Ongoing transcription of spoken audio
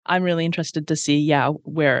I'm really interested to see,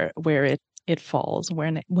 where it falls,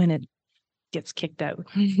 when it gets kicked out.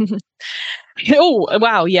 Oh,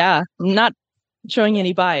 wow, yeah. Not showing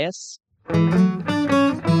any bias.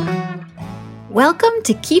 Welcome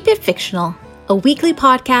to Keep It Fictional, a weekly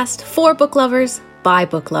podcast for book lovers by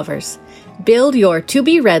book lovers. Build your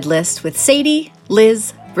to-be-read list with Sadie,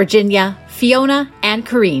 Liz, Virginia, Fiona, and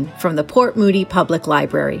Corrine from the Port Moody Public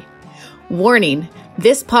Library. Warning,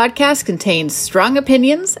 this podcast contains strong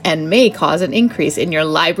opinions and may cause an increase in your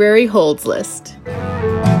library holds list.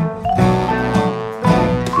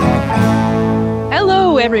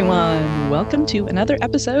 Hello, everyone. Welcome to another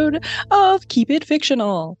episode of Keep It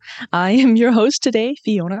Fictional. I am your host today,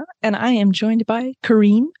 Fiona, and I am joined by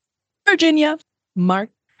Corrine, Virginia, Mark,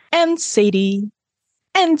 and Sadie.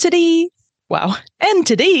 And today,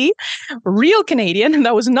 real Canadian.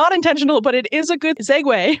 That was not intentional, but it is a good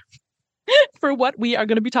segue for what we are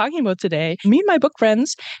going to be talking about today. Me and my book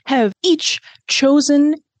friends have each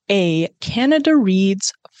chosen a Canada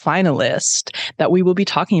Reads finalist that we will be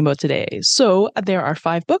talking about today. So there are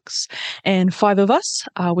 5 books and 5 of us,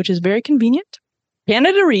 which is very convenient.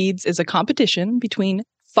 Canada Reads is a competition between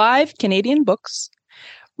 5 Canadian books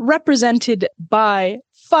represented by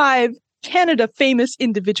 5 Canada famous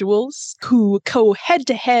individuals who go head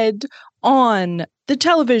to head on the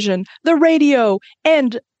television, the radio,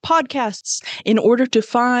 and podcasts in order to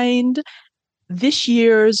find this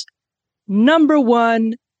year's number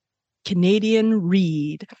 1 Canadian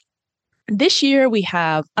read. This year we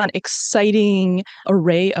have an exciting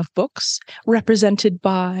array of books represented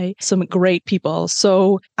by some great people.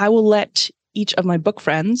 So I will let each of my book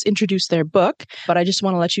friends introduce their book, but I just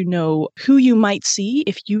want to let you know who you might see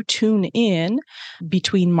if you tune in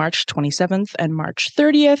between March 27th and March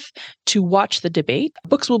 30th to watch the debate.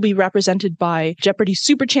 Books will be represented by Jeopardy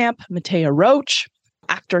super champ Matea Roach,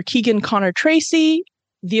 actor Keegan Connor Tracy,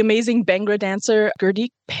 the amazing Bhangra dancer Gurdeep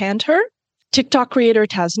Panter, TikTok creator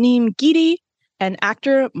Tasneem Geety, and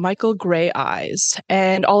actor Michael Grey Eyes.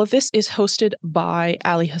 And all of this is hosted by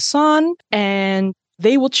Ali Hassan, and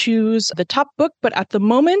they will choose the top book. But at the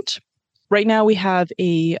moment, right now we have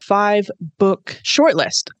a 5-book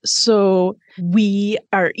shortlist. So we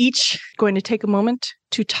are each going to take a moment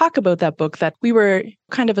to talk about that book that we were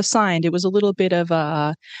kind of assigned. It was a little bit of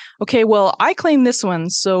okay, well, I claim this one,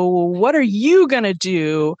 so what are you going to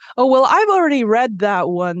do? Oh, well, I've already read that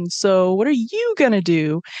one, so what are you going to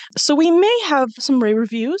do? So we may have some rave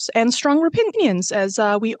reviews and stronger opinions, as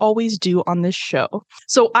we always do on this show.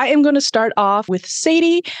 So I am going to start off with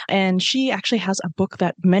Sadie, and she actually has a book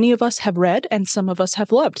that many of us have read and some of us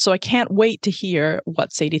have loved. So I can't wait to hear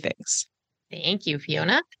what Sadie thinks. Thank you,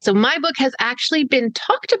 Fiona. So my book has actually been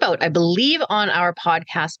talked about, I believe, on our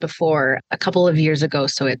podcast before a couple of years ago.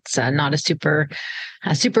 So it's not a super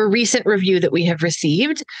recent review that we have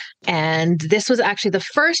received. And this was actually the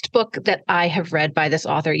first book that I have read by this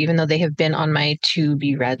author, even though they have been on my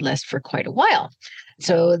to-be-read list for quite a while.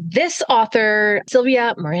 So this author,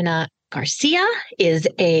 Silvia Morena Garcia, is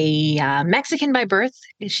a Mexican by birth.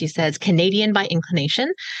 She says Canadian by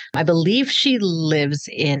inclination. I believe she lives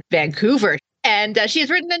in Vancouver. And she has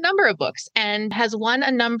written a number of books and has won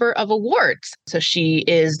a number of awards. So she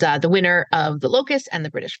is the winner of the Locus and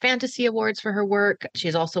the British Fantasy Awards for her work. She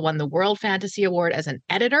has also won the World Fantasy Award as an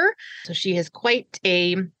editor. So she is quite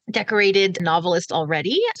a decorated novelist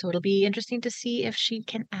already. So it'll be interesting to see if she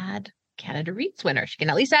can add Canada Reads winner. She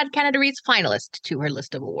can at least add Canada Reads finalist to her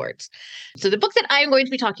list of awards. So the book that I'm going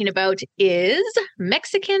to be talking about is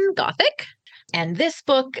Mexican Gothic. And this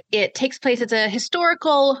book, it takes place, it's a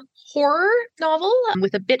historical horror novel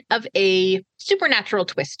with a bit of a supernatural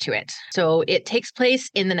twist to it. So it takes place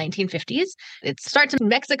in the 1950s. It starts in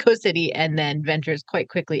Mexico City and then ventures quite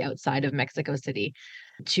quickly outside of Mexico City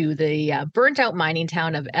to the burnt out mining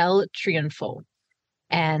town of El Triunfo.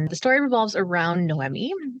 And the story revolves around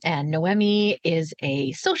Noemi. And Noemi is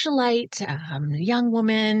a socialite, young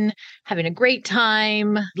woman, having a great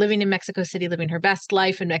time, living in Mexico City, living her best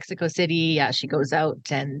life in Mexico City. She goes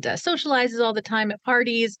out and socializes all the time at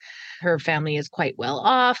parties. Her family is quite well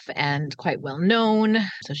off and quite well known.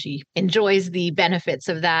 So she enjoys the benefits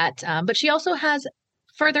of that. But she also has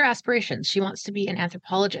further aspirations. She wants to be an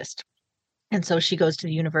anthropologist. And so she goes to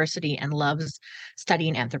the university and loves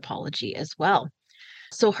studying anthropology as well.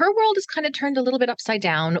 So her world is kind of turned a little bit upside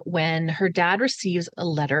down when her dad receives a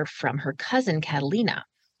letter from her cousin, Catalina.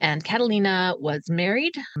 And Catalina was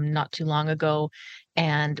married not too long ago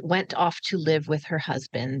and went off to live with her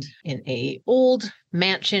husband in a old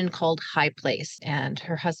mansion called High Place. And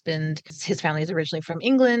her husband, his family is originally from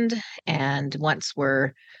England and once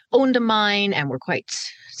owned a mine and were quite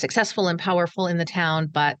successful and powerful in the town.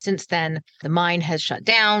 But since then, the mine has shut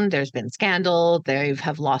down. There's been scandal. They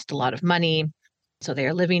have lost a lot of money. So they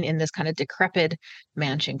are living in this kind of decrepit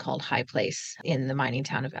mansion called High Place in the mining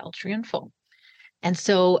town of El Triunfo. And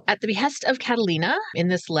so, at the behest of Catalina, in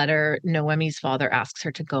this letter, Noemi's father asks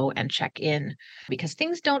her to go and check in because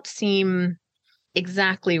things don't seem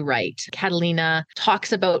exactly right. Catalina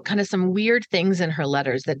talks about kind of some weird things in her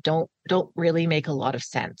letters that don't really make a lot of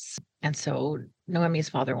sense. And so Noemi's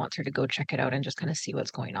father wants her to go check it out and just kind of see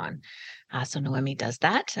what's going on. So Noemi does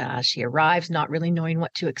that. She arrives not really knowing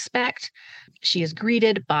what to expect. She is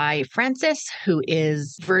greeted by Francis, who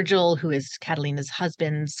is Virgil, who is Catalina's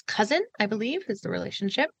husband's cousin, I believe, is the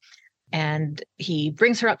relationship. And he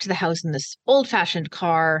brings her up to the house in this old-fashioned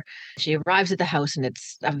car. She arrives at the house and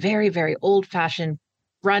it's a very, very old-fashioned,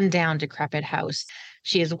 run-down, decrepit house.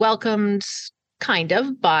 She is welcomed kind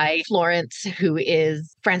of by Florence, who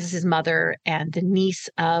is Francis's mother and the niece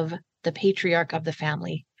of the patriarch of the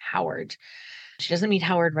family, Howard. She doesn't meet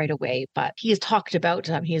Howard right away, but he is talked about.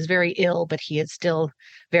 He is very ill, but he is still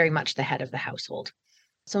very much the head of the household.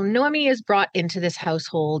 So Noemi is brought into this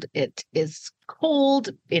household. It is cold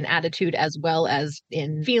in attitude as well as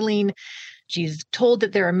in feeling. She's told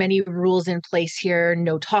that there are many rules in place here.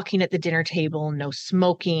 No talking at the dinner table, no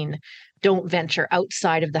smoking. Don't venture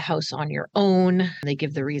outside of the house on your own. They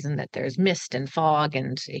give the reason that there's mist and fog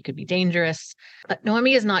and it could be dangerous. But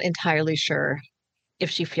Noemi is not entirely sure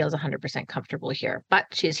if she feels 100% comfortable here. But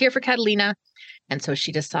she is here for Catalina. And so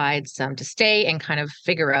she decides to stay and kind of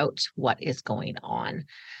figure out what is going on.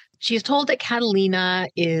 She's told that Catalina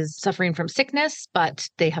is suffering from sickness, but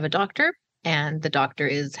they have a doctor and the doctor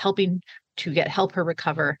is helping to help her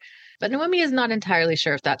recover. But Noemi is not entirely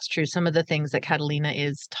sure if that's true. Some of the things that Catalina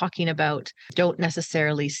is talking about don't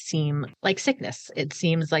necessarily seem like sickness. It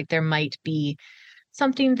seems like there might be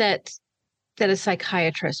something that a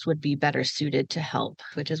psychiatrist would be better suited to help,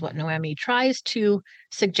 which is what Noemi tries to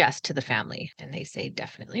suggest to the family. And they say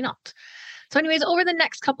definitely not. So anyways, over the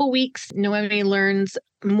next couple weeks, Noemi learns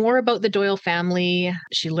more about the Doyle family.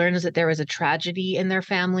 She learns that there was a tragedy in their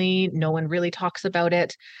family. No one really talks about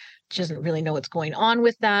it. She doesn't really know what's going on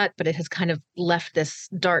with that, but it has kind of left this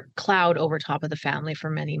dark cloud over top of the family for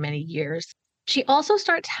many, many years. She also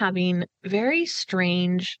starts having very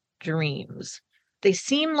strange dreams. They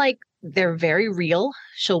seem like they're very real.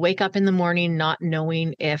 She'll wake up in the morning not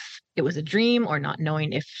knowing if it was a dream or not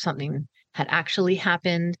knowing if something had actually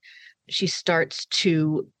happened. She starts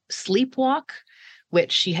to sleepwalk,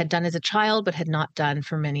 which she had done as a child, but had not done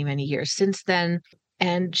for many, many years since then.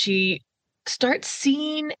 And she starts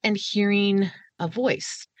seeing and hearing a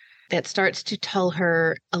voice that starts to tell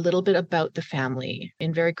her a little bit about the family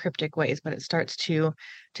in very cryptic ways, but it starts to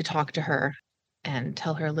talk to her and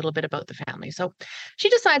tell her a little bit about the family. So she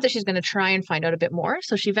decides that she's going to try and find out a bit more.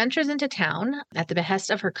 So she ventures into town at the behest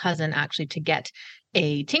of her cousin, actually, to get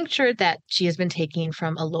a tincture that she has been taking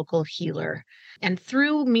from a local healer. And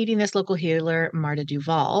through meeting this local healer, Marta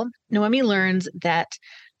Duval, Noemi learns that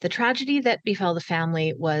the tragedy that befell the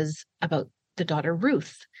family was about the daughter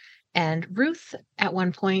Ruth. And Ruth at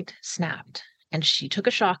one point snapped and she took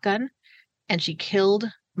a shotgun and she killed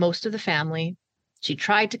most of the family. She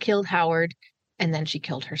tried to kill Howard and then she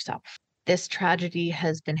killed herself. This tragedy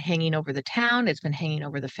has been hanging over the town. It's been hanging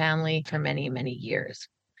over the family for many, many years.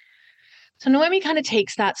 So Noemi kind of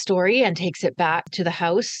takes that story and takes it back to the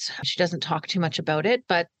house. She doesn't talk too much about it,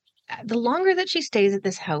 but the longer that she stays at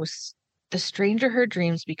this house, the stranger her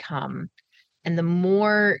dreams become and the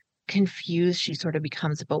more confused she sort of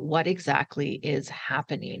becomes about what exactly is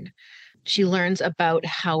happening. She learns about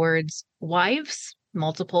Howard's wives,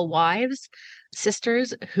 multiple wives,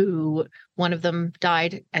 sisters who one of them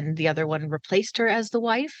died and the other one replaced her as the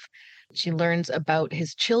wife. She learns about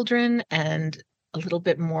his children and a little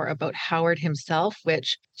bit more about Howard himself,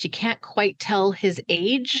 which she can't quite tell his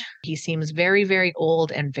age. He seems very, very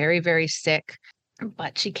old and very, very sick,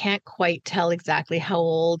 but she can't quite tell exactly how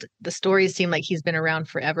old. The stories seem like he's been around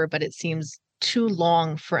forever, but it seems too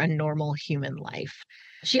long for a normal human life.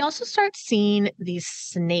 She also starts seeing these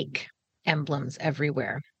snake emblems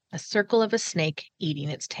everywhere. A circle of a snake eating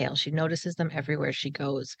its tail. She notices them everywhere she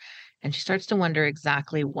goes. And she starts to wonder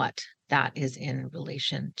exactly what that is in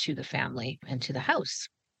relation to the family and to the house.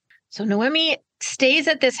 So Noemi stays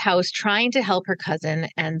at this house trying to help her cousin.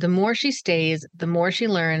 And the more she stays, the more she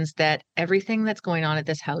learns that everything that's going on at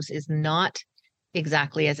this house is not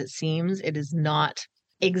exactly as it seems. It is not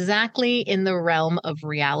exactly in the realm of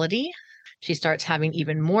reality. She starts having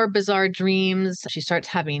even more bizarre dreams. She starts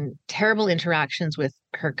having terrible interactions with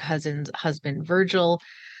her cousin's husband, Virgil,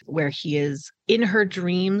 where he is in her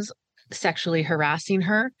dreams sexually harassing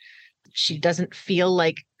her. She doesn't feel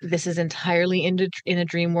like this is entirely in a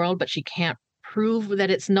dream world, but she can't prove that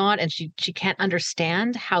it's not. And she can't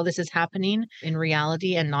understand how this is happening in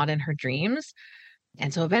reality and not in her dreams.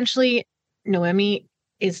 And so eventually, Noemi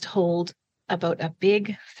is told about a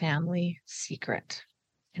big family secret.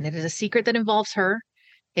 And it is a secret that involves her.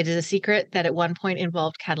 It is a secret that at one point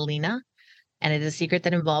involved Catalina. And it is a secret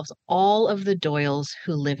that involves all of the Doyles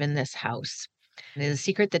who live in this house. It is a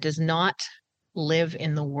secret that does not live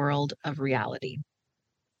in the world of reality.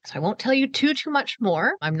 So I won't tell you too much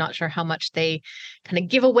more. I'm not sure how much they kind of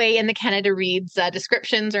give away in the Canada Reads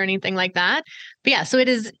descriptions or anything like that. But yeah, so it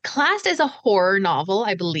is classed as a horror novel,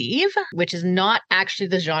 I believe, which is not actually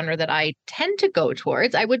the genre that I tend to go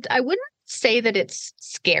towards. I wouldn't say that it's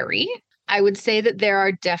scary. I would say that there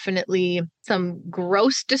are definitely some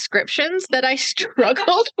gross descriptions that I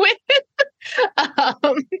struggled with.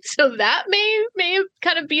 So that may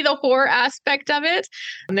kind of be the horror aspect of it.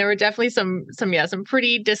 And there were definitely some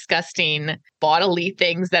pretty disgusting bodily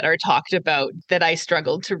things that are talked about that I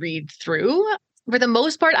struggled to read through. For the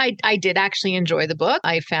most part, I did actually enjoy the book.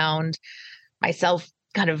 I found myself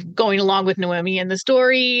kind of going along with Noemi in the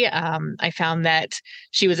story. I found that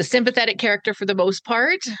she was a sympathetic character for the most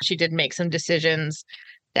part. She did make some decisions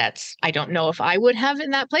that I don't know if I would have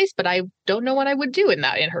in that place, but I don't know what I would do in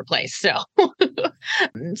her place. So,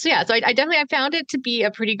 so I found it to be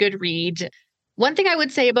a pretty good read. One thing I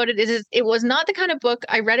would say about it is it was not the kind of book,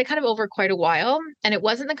 I read it kind of over quite a while, and it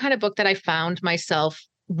wasn't the kind of book that I found myself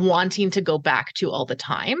wanting to go back to all the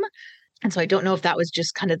time. And so I don't know if that was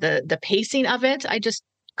just kind of the pacing of it. I just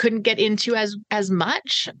couldn't get into as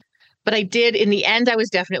much. But I did, in the end, I was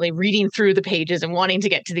definitely reading through the pages and wanting to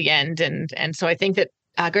get to the end. And so I think that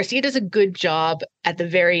Garcia does a good job at the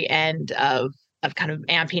very end of kind of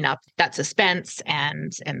amping up that suspense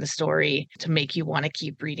and the story to make you want to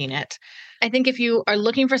keep reading it. I think if you are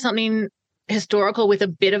looking for something historical with a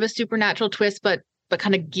bit of a supernatural twist, but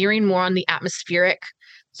kind of gearing more on the atmospheric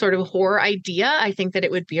sort of horror idea, I think that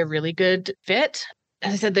it would be a really good fit.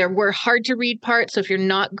 As I said, there were hard to read parts. So if you're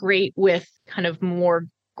not great with kind of more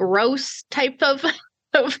gross type of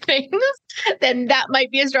things, then that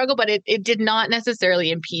might be a struggle, but it did not necessarily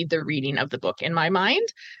impede the reading of the book in my mind.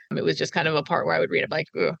 It was just kind of a part where I would read it like,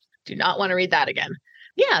 do not want to read that again.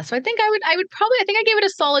 Yeah. So I think I gave it a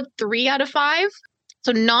solid 3 out of 5.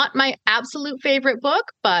 So not my absolute favorite book,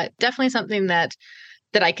 but definitely something that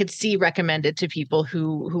I could see recommended to people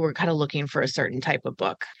who were kind of looking for a certain type of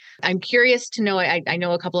book. I'm curious to know, I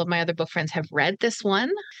know a couple of my other book friends have read this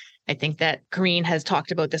one. I think that Karine has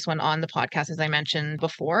talked about this one on the podcast, as I mentioned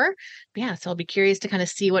before. But yeah, so I'll be curious to kind of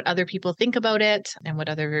see what other people think about it and what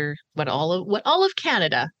all of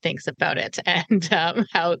Canada thinks about it, and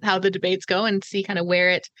how the debates go, and see kind of where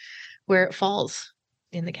it falls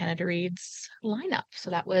in the Canada Reads lineup. So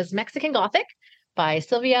that was Mexican Gothic by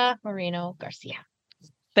Silvia Moreno Garcia.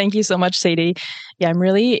 Thank you so much, Sadie. Yeah, I'm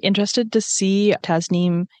really interested to see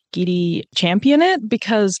Tasneem Geedi champion it,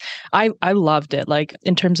 because I loved it, like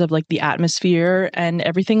in terms of like the atmosphere and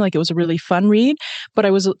everything. Like it was a really fun read, but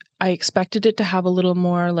I expected it to have a little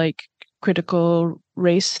more like critical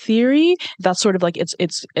race theory. That's sort of like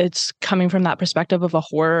it's coming from that perspective of a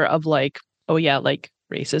horror of like, oh yeah, like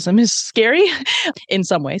racism is scary in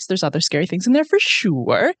some ways. There's other scary things in there for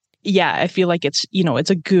sure. Yeah, I feel like it's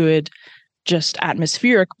a good just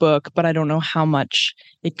atmospheric book, but I don't know how much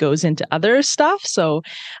it goes into other stuff. So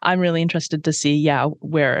I'm really interested to see,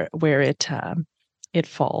 where it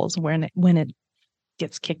falls, when it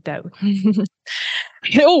gets kicked out.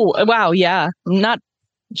 Oh wow, yeah. I'm not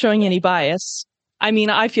showing any bias. I mean,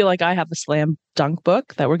 I feel like I have a slam dunk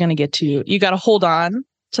book that we're going to get to. You got to hold on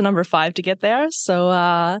to number 5 to get there.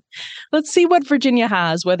 So let's see what Virginia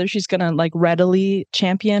has, whether she's going to like readily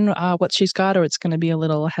champion what she's got, or it's going to be a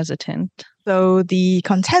little hesitant. So the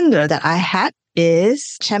contender that I had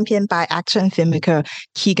is championed by actor and filmmaker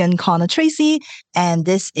Keegan Connor Tracy, and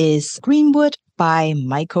this is Greenwood by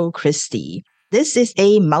Michael Christie. This is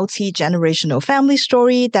a multi-generational family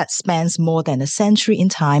story that spans more than a century in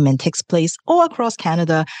time and takes place all across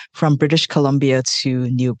Canada, from British Columbia to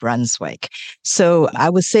New Brunswick. So I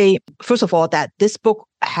would say, first of all, that this book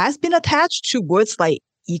has been attached to words like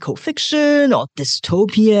eco-fiction or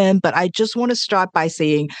dystopian, but I just want to start by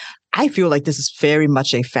saying I feel like this is very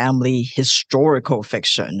much a family historical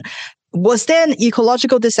fiction. Was there an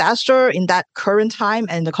ecological disaster in that current time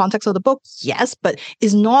and the context of the book? Yes, but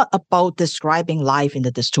it's not about describing life in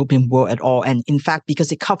the dystopian world at all. And in fact,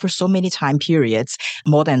 because it covers so many time periods,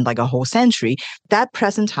 more than like a whole century, that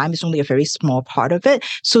present time is only a very small part of it.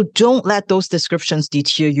 So don't let those descriptions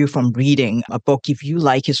deter you from reading a book. If you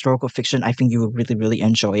like historical fiction, I think you will really, really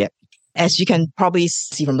enjoy it. As you can probably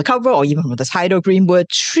see from the cover or even from the title, Greenwood,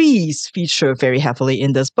 trees feature very heavily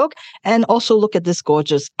in this book. And also look at this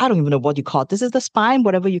gorgeous, I don't even know what you call it. This is the spine,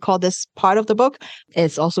 whatever you call this part of the book.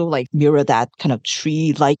 It's also like mirror that kind of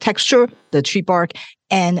tree-like texture, the tree bark.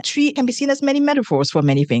 And tree can be seen as many metaphors for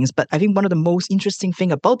many things. But I think one of the most interesting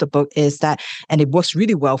thing about the book is that, and it works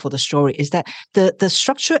really well for the story, is that the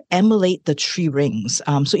structure emulate the tree rings.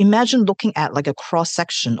 So imagine looking at like a cross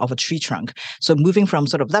section of a tree trunk. So moving from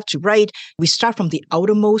sort of left to right, we start from the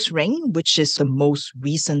outermost ring, which is the most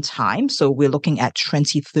recent time. So we're looking at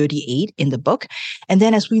 2038 in the book. And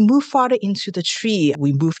then as we move farther into the tree,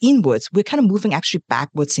 we move inwards. We're kind of moving actually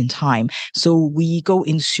backwards in time. So we go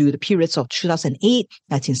into the periods of 2008,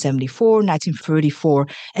 1974, 1934,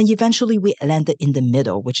 and eventually we landed in the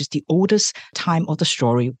middle, which is the oldest time of the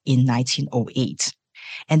story in 1908.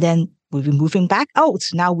 And then we'll be moving back out.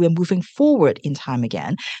 Now we're moving forward in time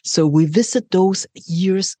again. So we visit those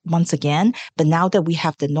years once again. But now that we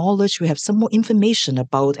have the knowledge, we have some more information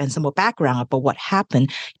about and some more background about what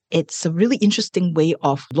happened. It's a really interesting way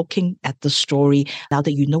of looking at the story now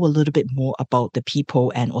that you know a little bit more about the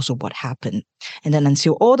people and also what happened. And then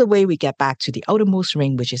until all the way we get back to the outermost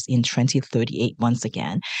ring, which is in 2038 once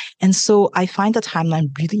again. And so I find the timeline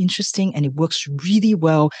really interesting and it works really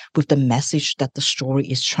well with the message that the story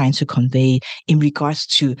is trying to convey in regards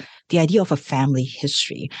to the idea of a family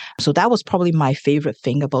history. So that was probably my favorite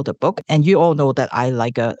thing about the book. And you all know that I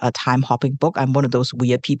like a time hopping book. I'm one of those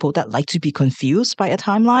weird people that like to be confused by a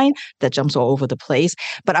timeline that jumps all over the place.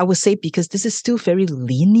 But I would say because this is still very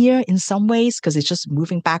linear in some ways, because it's just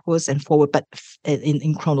moving backwards and forward, but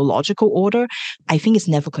in chronological order, I think it's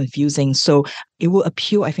never confusing. So it will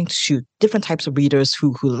appeal, I think, to different types of readers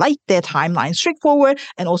who like their timeline straightforward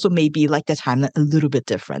and also maybe like their timeline a little bit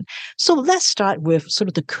different. So let's start with sort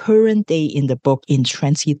of the current day in the book in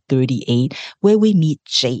 2038, where we meet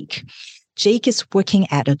Jake. Jake is working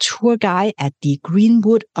as a tour guide at the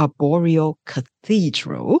Greenwood Arboreal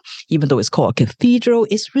Cathedral. Even though it's called a cathedral,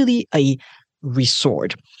 it's really a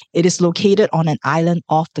resort. It is located on an island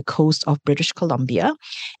off the coast of British Columbia.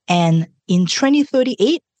 And in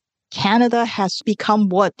 2038, Canada has become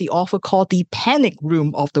what the author called the panic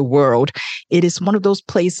room of the world. It is one of those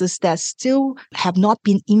places that still have not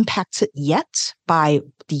been impacted yet by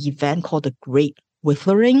the event called the Great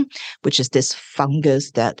Withering, which is this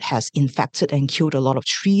fungus that has infected and killed a lot of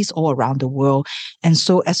trees all around the world. And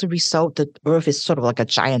so as a result, the earth is sort of like a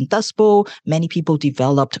giant dust bowl. Many people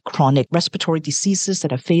developed chronic respiratory diseases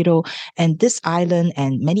that are fatal. And this island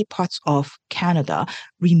and many parts of Canada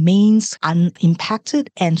remains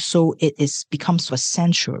unimpacted. And so it becomes a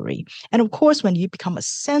sanctuary. And of course, when you become a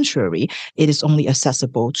sanctuary, it is only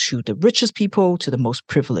accessible to the richest people, to the most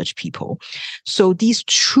privileged people. So these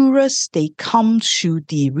tourists, they come to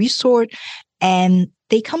the resort and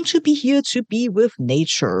they come to be here to be with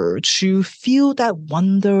nature, to feel that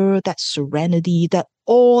wonder, that serenity, that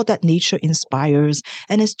awe that nature inspires.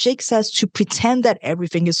 And as Jake says, to pretend that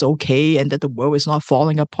everything is okay and that the world is not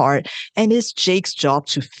falling apart. And it's Jake's job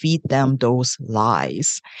to feed them those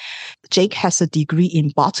lies. Jake has a degree in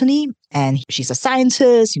botany and she's a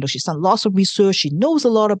scientist. You know, she's done lots of research. She knows a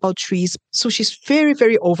lot about trees. So she's very,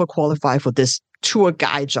 very overqualified for this tour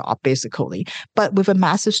guide job, basically. But with a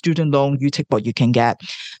massive student loan, you take what you can get.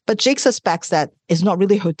 But Jake suspects that it's not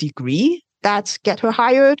really her degree that get her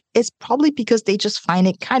hired. It's probably because they just find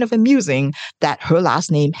it kind of amusing that her last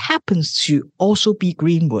name happens to also be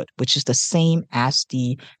Greenwood, which is the same as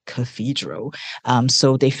the cathedral.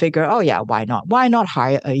 So they figure, oh yeah, why not? Why not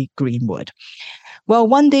hire a Greenwood? Well,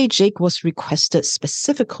 one day Jake was requested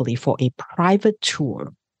specifically for a private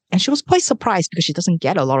tour. And she was quite surprised because she doesn't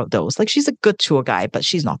get a lot of those. Like, she's a good tour guide, but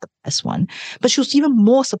she's not the best one. But she was even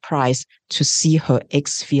more surprised to see her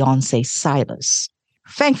ex-fiancé, Silas.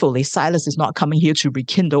 Thankfully, Silas is not coming here to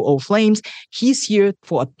rekindle old flames. He's here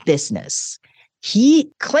for a business.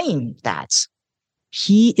 He claimed that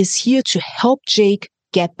he is here to help Jake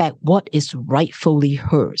get back what is rightfully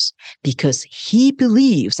hers, because he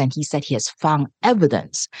believes, and he said he has found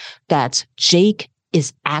evidence, that Jake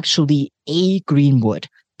is actually a Greenwood,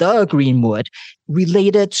 the Greenwood,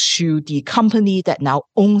 related to the company that now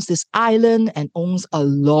owns this island and owns a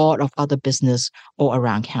lot of other business all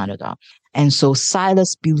around Canada. And so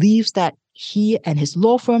Silas believes that he and his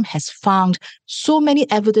law firm has found so many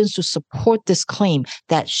evidence to support this claim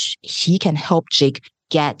that he can help Jake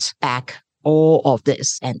get back all of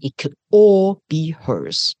this and it could all be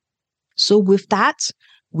hers. So with that,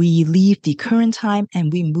 we leave the current time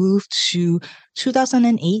and we move to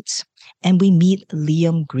 2008 and we meet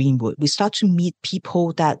Liam Greenwood. We start to meet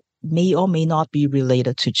people that may or may not be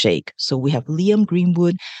related to Jake. So we have Liam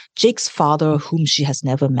Greenwood, Jake's father, whom she has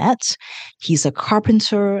never met. He's a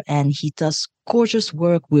carpenter and he does gorgeous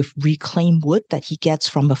work with reclaimed wood that he gets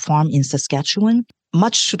from a farm in Saskatchewan.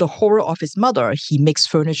 Much to the horror of his mother, he makes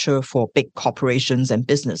furniture for big corporations and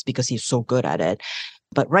business because he's so good at it.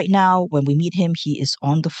 But right now, when we meet him, he is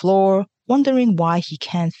on the floor, wondering why he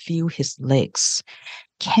can't feel his legs.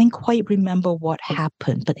 Can't quite remember what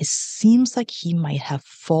happened, but it seems like he might have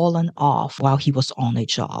fallen off while he was on a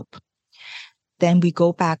job. Then we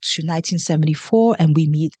go back to 1974 and we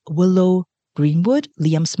meet Willow Greenwood,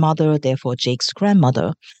 Liam's mother, therefore Jake's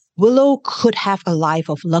grandmother. Willow could have a life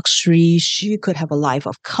of luxury, she could have a life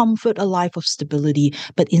of comfort, a life of stability,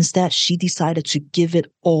 but instead she decided to give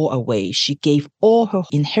it all away. She gave all her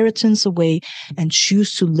inheritance away and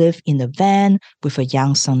chose to live in a van with her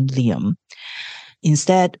young son Liam.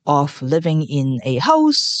 Instead of living in a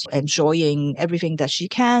house, enjoying everything that she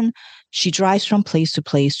can, she drives from place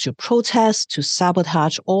to protest, to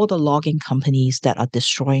sabotage all the logging companies that are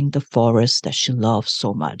destroying the forests that she loves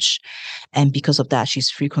so much. And because of that,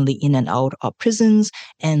 she's frequently in and out of prisons.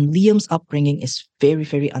 And Liam's upbringing is very,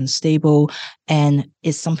 very unstable and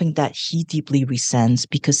is something that he deeply resents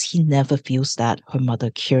because he never feels that her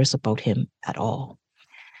mother cares about him at all.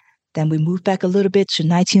 Then we move back a little bit to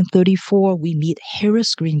 1934. We meet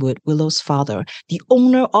Harris Greenwood, Willow's father, the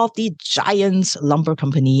owner of the Giant Lumber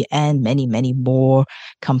Company and many, many more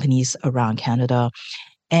companies around Canada.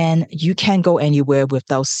 And you can't go anywhere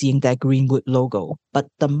without seeing that Greenwood logo. But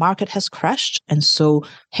the market has crashed. And so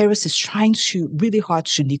Harris is trying really hard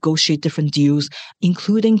to negotiate different deals,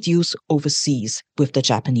 including deals overseas with the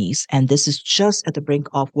Japanese. And this is just at the brink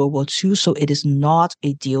of World War II. So it is not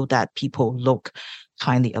a deal that people look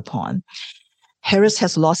kindly upon. Harris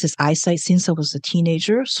has lost his eyesight since he was a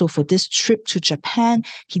teenager. So for this trip to Japan,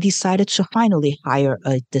 he decided to finally hire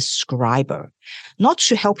a describer, not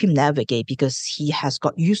to help him navigate because he has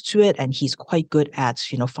got used to it and he's quite good at,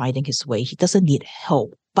 finding his way. He doesn't need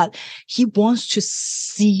help, but he wants to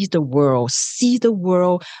see the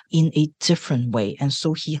world in a different way. And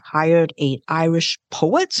so he hired an Irish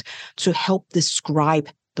poet to help describe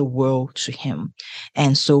the world to him.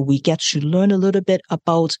 And so we get to learn a little bit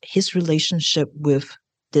about his relationship with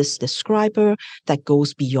this describer that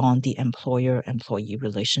goes beyond the employer-employee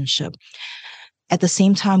relationship. At the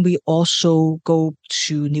same time, we also go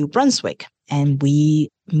to New Brunswick and we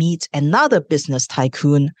meet another business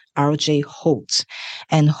tycoon, R.J. Holt.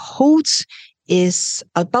 And Holt is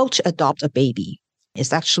about to adopt a baby.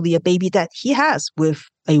 It's actually a baby that he has with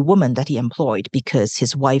a woman that he employed because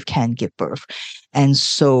his wife can't give birth. And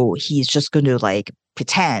so he's just going to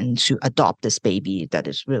pretend to adopt this baby that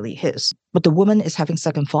is really his. But the woman is having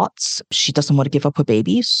second thoughts. She doesn't want to give up her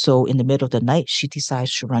baby. So in the middle of the night, she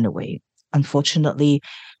decides to run away. Unfortunately,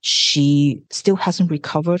 she still hasn't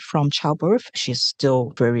recovered from childbirth. She's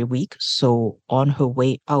still very weak. So on her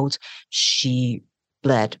way out, she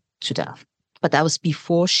bled to death. But that was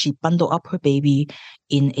before she bundled up her baby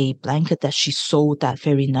in a blanket that she sewed that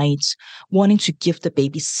very night, wanting to give the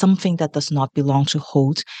baby something that does not belong to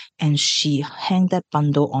Holt. And she hung that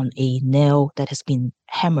bundle on a nail that has been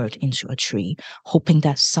hammered into a tree, hoping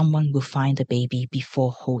that someone will find the baby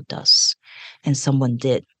before Holt does. And someone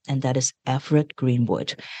did. And that is Everett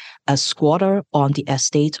Greenwood, a squatter on the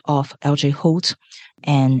estate of L.J. Holt.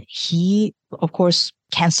 And he, of course,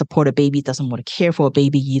 can't support a baby, doesn't want to care for a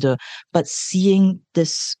baby either. But seeing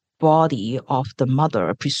this body of the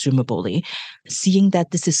mother, presumably, seeing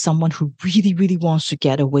that this is someone who really, really wants to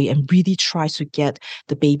get away and really tries to get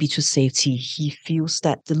the baby to safety, he feels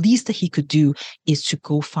that the least that he could do is to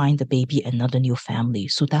go find the baby another new family.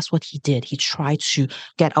 So that's what he did. He tried to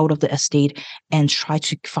get out of the estate and try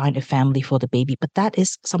to find a family for the baby. But that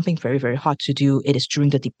is something very, very hard to do. It is during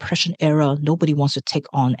the Depression era. Nobody wants to take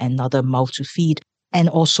on another mouth to feed. And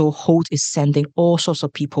also Holt is sending all sorts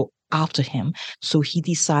of people after him. So he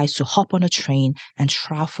decides to hop on a train and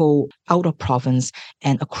travel out of province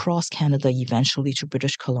and across Canada, eventually to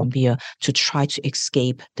British Columbia, to try to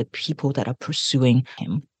escape the people that are pursuing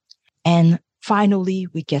him. And finally,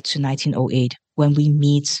 we get to 1908 when we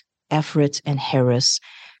meet Everett and Harris,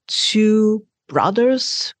 two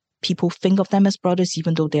brothers People think of them as brothers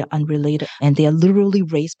even though they're unrelated. And they are literally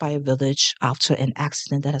raised by a village after an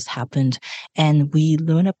accident that has happened. And we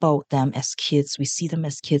learn about them as kids. We see them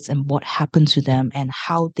as kids and what happened to them and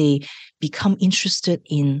how they become interested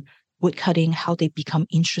in woodcutting, how they become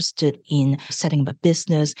interested in setting up a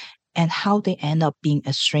business, and how they end up being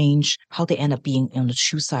estranged, how they end up being on the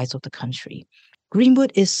two sides of the country.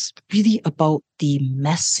 Greenwood is really about the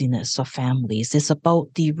messiness of families. It's about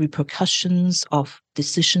the repercussions of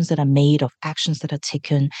decisions that are made, of actions that are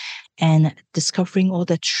taken, and discovering all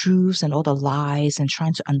the truths and all the lies and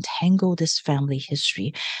trying to untangle this family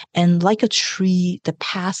history. And like a tree, the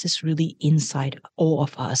past is really inside all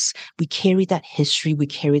of us. We carry that history, we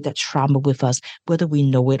carry that trauma with us, whether we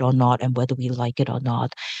know it or not, and whether we like it or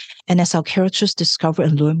not. And as our characters discover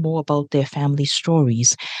and learn more about their family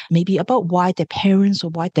stories, maybe about why their parents or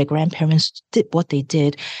why their grandparents did what they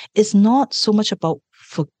did, it's not so much about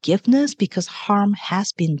forgiveness because harm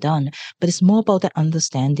has been done, but it's more about that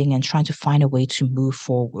understanding and trying to find a way to move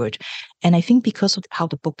forward. And I think because of how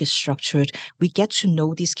the book is structured, we get to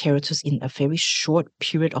know these characters in a very short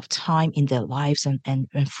period of time in their lives and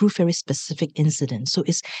through very specific incidents. So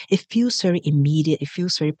it feels very immediate, it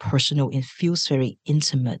feels very personal, it feels very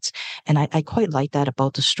intimate. And I quite like that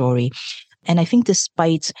about the story. And I think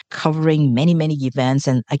despite covering many, many events,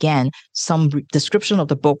 and again, some description of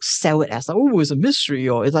the book sell it as, oh, it's a mystery,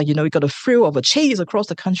 or it's like, you got a thrill of a chase across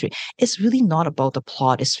the country. It's really not about the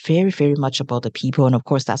plot. It's very, very much about the people. And of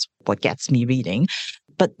course, that's what gets me reading.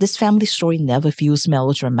 But this family story never feels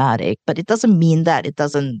melodramatic, but it doesn't mean that it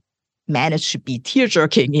doesn't managed to be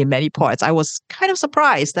tear-jerking in many parts. I was kind of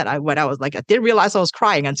surprised that when I was like, I didn't realize I was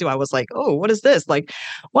crying until I was like, oh, what is this? Like,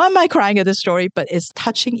 why am I crying at this story? But it's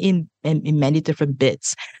touching in many different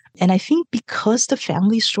bits. And I think because the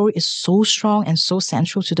family story is so strong and so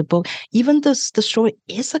central to the book, even the story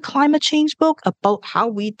is a climate change book about how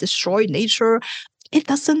we destroy nature, it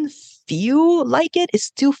doesn't feel like it. It's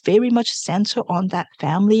still very much centered on that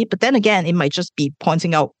family. But then again, it might just be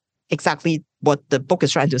pointing out exactly what the book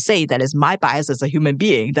is trying to say, that is my bias as a human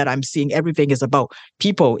being, that I'm seeing everything is about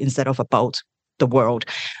people instead of about the world.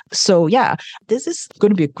 So yeah, this is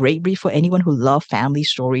going to be a great read for anyone who love family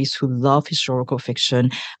stories, who love historical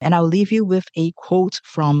fiction. And I'll leave you with a quote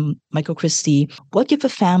from Michael Christie. What if a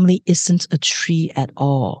family isn't a tree at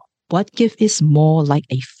all? What if it's more like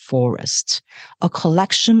a forest, a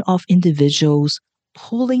collection of individuals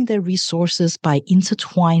pooling their resources by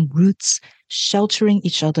intertwined roots, sheltering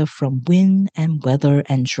each other from wind and weather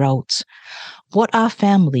and drought? What are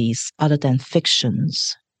families other than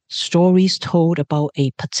fictions? Stories told about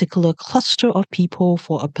a particular cluster of people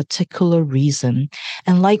for a particular reason.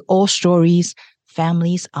 And like all stories,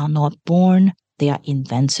 families are not born, they are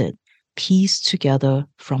invented, pieced together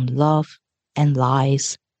from love and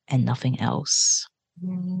lies and nothing else.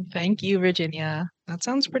 Thank you, Virginia. That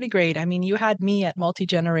sounds pretty great. I mean, you had me at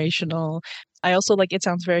multi-generational. I also like it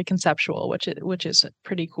sounds very conceptual, which is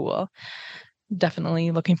pretty cool.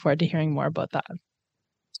 Definitely looking forward to hearing more about that.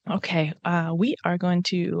 Okay, we are going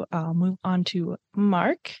to move on to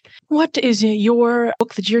Mark. What is your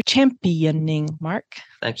book that you're championing, Mark?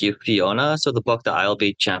 Thank you, Fiona. So the book that I'll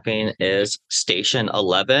be championing is Station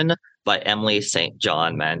 11 by Emily St.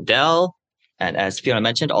 John Mandel. And as Fiona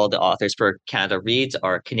mentioned, all the authors for Canada Reads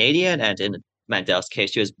are Canadian. And in Mandel's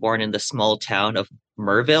case, she was born in the small town of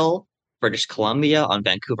Merville, British Columbia on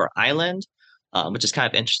Vancouver Island, which is kind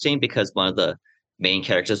of interesting because one of the main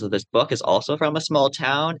characters of this book is also from a small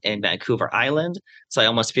town in Vancouver Island. So I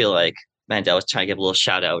almost feel like Mandel was trying to give a little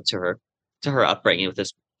shout out to her upbringing with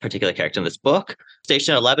this particular character in this book.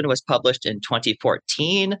 Station 11 was published in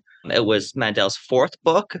 2014. It was Mandel's fourth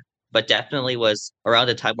book, but definitely was around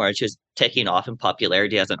the time where she was taking off in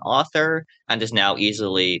popularity as an author and is now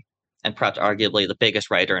easily and perhaps arguably the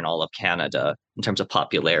biggest writer in all of Canada in terms of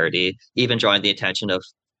popularity, even drawing the attention of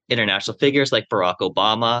international figures like Barack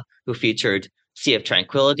Obama, who featured Sea of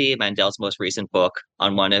Tranquility, Mandel's most recent book,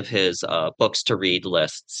 on one of his books to read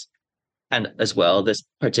lists. And as well, this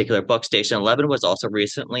particular book, Station 11, was also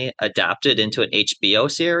recently adapted into an HBO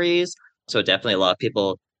series. So definitely a lot of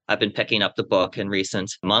people have been picking up the book in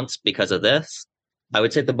recent months because of this. I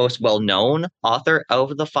would say the most well-known author out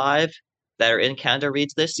of the five that are in Canada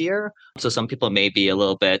Reads this year. So some people may be a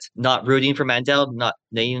little bit not rooting for Mandel, not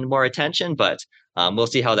needing more attention, but we'll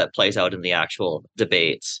see how that plays out in the actual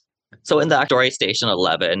debates. So in the story, Station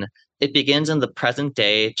 11, it begins in the present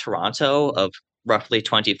day Toronto of roughly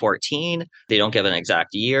 2014. They don't give an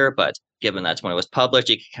exact year, but given that's when it was published,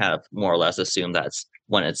 you can kind of more or less assume that's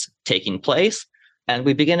when it's taking place. And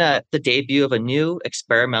we begin at the debut of a new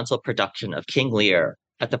experimental production of King Lear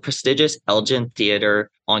at the prestigious Elgin Theatre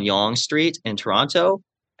on Yonge Street in Toronto.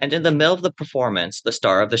 And in the middle of the performance, the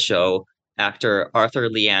star of the show, actor Arthur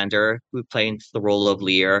Leander, who plays the role of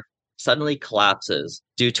Lear, suddenly collapses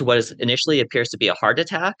due to what is initially appears to be a heart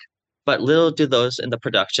attack. But little do those in the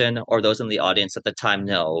production or those in the audience at the time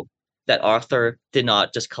know that Arthur did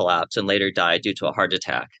not just collapse and later die due to a heart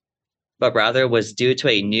attack, but rather was due to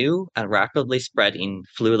a new and rapidly spreading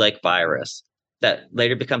flu-like virus that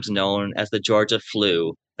later becomes known as the Georgia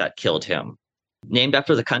flu that killed him. Named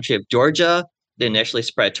after the country of Georgia, it initially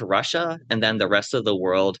spread to Russia and then the rest of the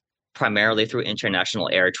world, primarily through international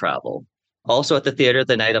air travel. Also at the theater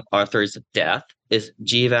the night of Arthur's death is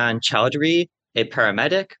Jeevan Chaudhary, a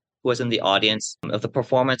paramedic who was in the audience of the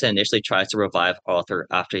performance and initially tries to revive Arthur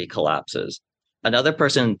after he collapses. Another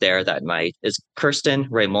person there that night is Kirsten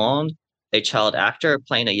Raymond, a child actor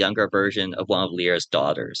playing a younger version of one of Lear's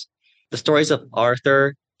daughters. The stories of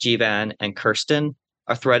Arthur, Jeevan, and Kirsten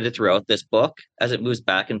are threaded throughout this book as it moves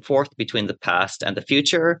back and forth between the past and the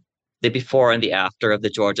future, the before and the after of the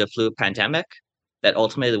Georgia flu pandemic that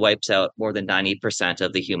ultimately wipes out more than 90%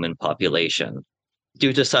 of the human population.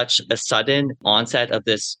 Due to such a sudden onset of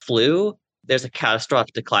this flu, there's a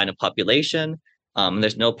catastrophic decline of population.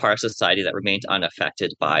 There's no part of society that remains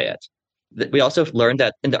unaffected by it. We also learned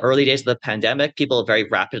that in the early days of the pandemic, people very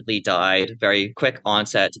rapidly died, very quick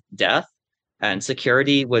onset death, and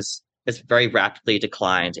security is very rapidly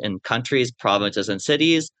declined in countries, provinces, and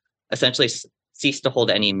cities, essentially ceased to hold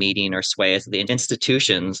any meaning or sway as the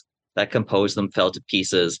institutions that compose them fell to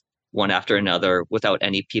pieces one after another without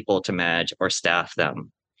any people to manage or staff them.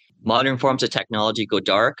 Modern forms of technology go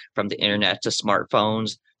dark, from the internet to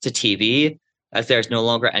smartphones to TV, as there's no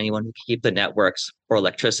longer anyone who can keep the networks or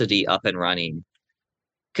electricity up and running.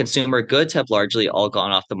 Consumer goods have largely all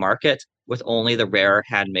gone off the market, with only the rare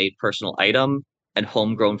handmade personal item and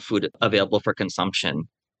homegrown food available for consumption.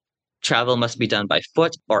 Travel must be done by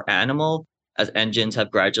foot or animal, as engines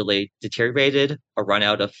have gradually deteriorated or run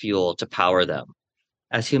out of fuel to power them.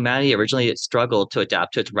 As humanity originally struggled to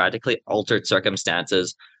adapt to its radically altered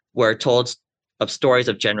circumstances, we're told of stories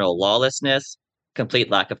of general lawlessness,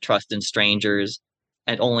 complete lack of trust in strangers,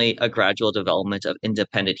 and only a gradual development of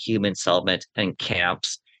independent human settlement and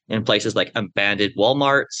camps in places like abandoned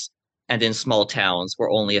Walmarts and in small towns where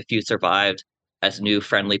only a few survived as new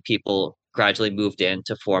friendly people gradually moved in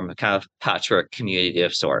to form a kind of patchwork community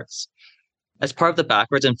of sorts. As part of the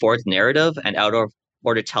backwards and forwards narrative and out of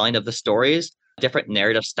order telling of the stories, different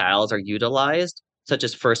narrative styles are utilized, such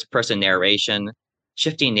as first-person narration,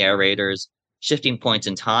 shifting narrators, shifting points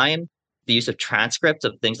in time, the use of transcripts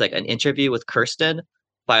of things like an interview with Kirsten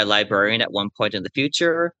by a librarian at one point in the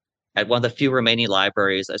future, at one of the few remaining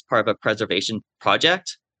libraries as part of a preservation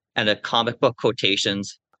project, and the comic book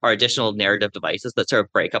quotations are additional narrative devices that sort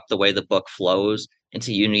of break up the way the book flows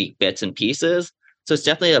into unique bits and pieces. So it's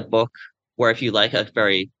definitely a book where if you like a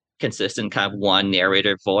very consistent kind of one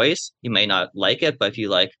narrator voice, you may not like it, but if you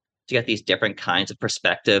like to get these different kinds of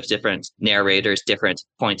perspectives, different narrators, different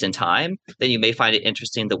points in time, then you may find it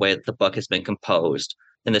interesting the way that the book has been composed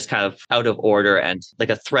in this kind of out of order and like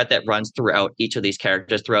a thread that runs throughout each of these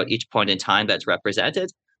characters, throughout each point in time that's represented.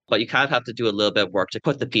 But you kind of have to do a little bit of work to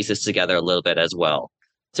put the pieces together a little bit as well.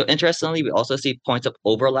 So interestingly, we also see points of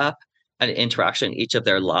overlap and interaction in each of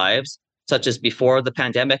their lives, such as before the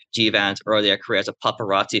pandemic, Jeevan's earlier career as a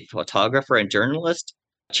paparazzi photographer and journalist,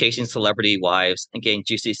 chasing celebrity wives and getting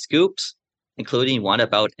juicy scoops, including one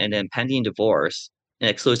about an impending divorce, an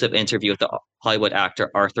exclusive interview with the Hollywood actor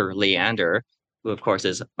Arthur Leander, who of course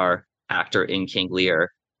is our actor in King Lear.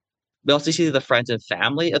 We also see the friends and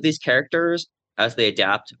family of these characters as they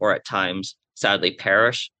adapt or at times sadly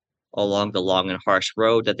perish along the long and harsh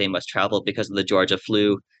road that they must travel because of the Georgia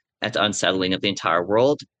flu and the unsettling of the entire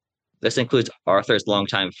world. This includes Arthur's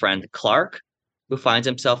longtime friend Clark, who finds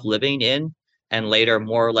himself living in and later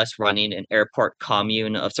more or less running an airport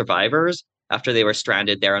commune of survivors after they were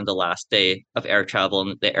stranded there on the last day of air travel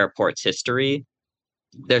in the airport's history.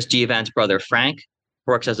 There's Jeevan's brother Frank,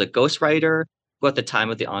 who works as a ghostwriter, who at the time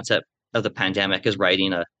of the onset of the pandemic is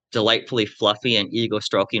writing a delightfully fluffy and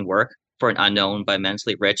ego-stroking work for an unknown but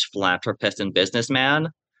immensely rich philanthropist and businessman.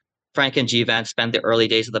 Frank and Jeevan spend the early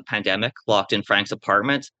days of the pandemic locked in Frank's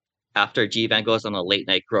apartment after Jeevan goes on a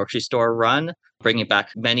late-night grocery store run, bringing back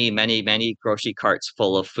many, many, many grocery carts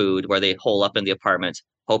full of food where they hole up in the apartment,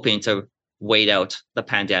 hoping to wait out the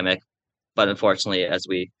pandemic. But unfortunately, as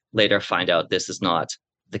we later find out, this is not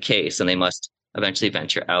the case, and they must eventually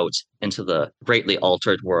venture out into the greatly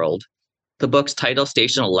altered world. The book's title,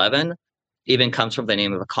 Station 11, even comes from the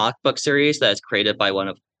name of a comic book series that is created by one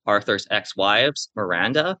of Arthur's ex-wives,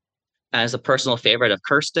 Miranda. As a personal favorite of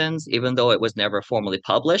Kirsten's, even though it was never formally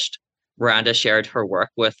published, Miranda shared her work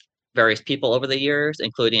with various people over the years,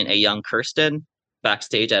 including a young Kirsten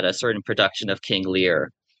backstage at a certain production of King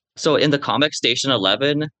Lear. So in the comic Station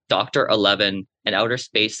 11, Dr. 11, an outer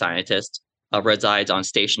space scientist, resides on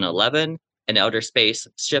Station 11, an outer space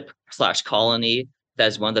ship/colony that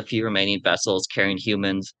is one of the few remaining vessels carrying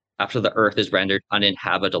humans after the Earth is rendered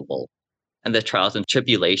uninhabitable, and the trials and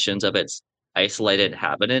tribulations of its isolated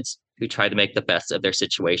inhabitants who try to make the best of their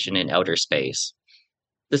situation in outer space.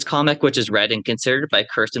 This comic, which is read and considered by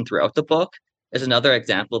Kirsten throughout the book, is another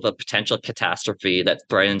example of a potential catastrophe that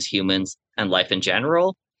threatens humans and life in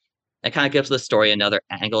general. It kind of gives the story another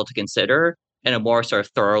angle to consider in a more sort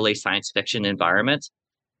of thoroughly science fiction environment,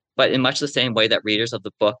 but in much the same way that readers of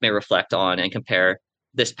the book may reflect on and compare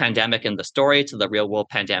this pandemic in the story to the real world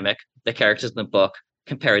pandemic, the characters in the book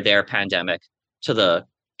compare their pandemic to the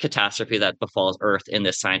catastrophe that befalls Earth in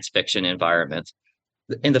this science fiction environment.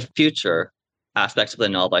 In the future aspects of the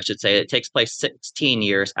novel, I should say, it takes place 16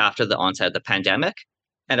 years after the onset of the pandemic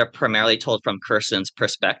and are primarily told from Kirsten's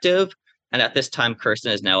perspective. And at this time,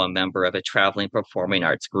 Kirsten is now a member of a traveling performing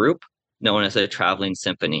arts group known as a Traveling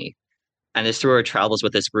Symphony. And it's through her travels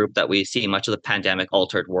with this group that we see much of the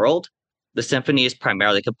pandemic-altered world. The symphony is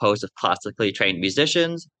primarily composed of classically trained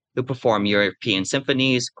musicians who perform European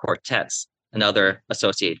symphonies, quartets, and other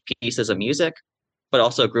associated pieces of music, but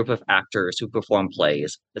also a group of actors who perform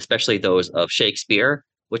plays, especially those of Shakespeare,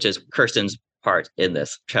 which is Kirsten's part in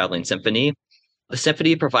this Traveling Symphony. The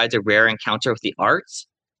symphony provides a rare encounter with the arts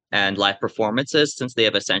and live performances since they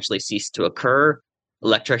have essentially ceased to occur.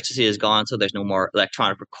 Electricity is gone, so there's no more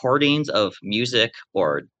electronic recordings of music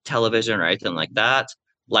or television or anything like that.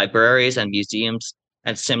 Libraries and museums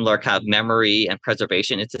and similar kind of memory and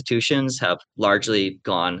preservation institutions have largely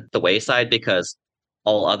gone the wayside because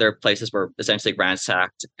all other places were essentially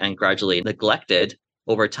ransacked and gradually neglected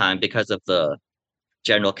over time because of the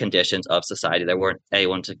general conditions of society. There weren't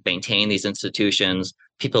anyone to maintain these institutions.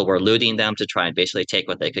 People were looting them to try and basically take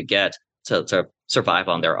what they could get to survive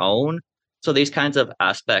on their own. So these kinds of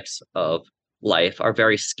aspects of life are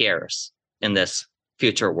very scarce in this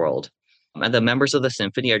future world. And the members of the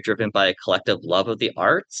symphony are driven by a collective love of the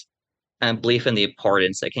arts and belief in the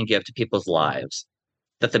importance it can give to people's lives,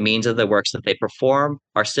 that the means of the works that they perform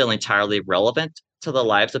are still entirely relevant to the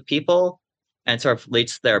lives of people, and sort of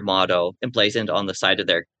leads to their motto emblazoned on the side of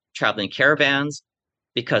their traveling caravans,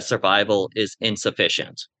 because survival is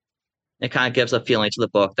insufficient. It kind of gives a feeling to the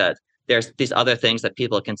book that there's these other things that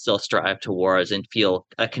people can still strive towards and feel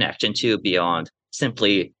a connection to beyond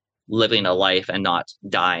simply living a life and not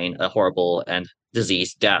dying a horrible and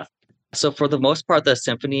diseased death. So for the most part, the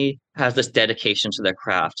symphony has this dedication to their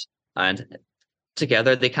craft, and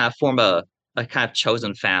together they kind of form a kind of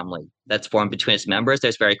chosen family that's formed between its members.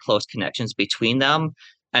 There's very close connections between them.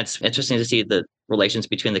 And it's interesting to see the relations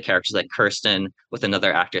between the characters like Kirsten with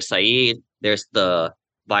another actor, Saeed. There's the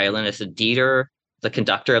violinist Dieter, the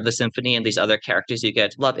conductor of the symphony, and these other characters. You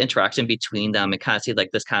get a lot of interaction between them and kind of see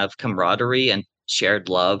like this kind of camaraderie and shared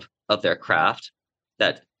love of their craft.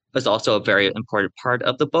 That is also a very important part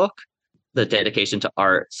of the book, the dedication to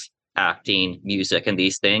arts, acting, music, and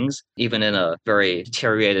these things, even in a very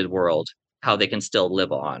deteriorated world, how they can still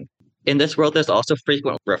live on. In this world, there's also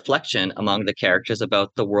frequent reflection among the characters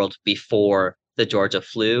about the world before the Georgia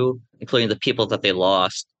flu, including the people that they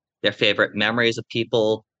lost, their favorite memories of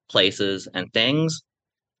people, places, and things.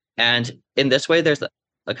 And in this way, there's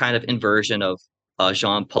a kind of inversion of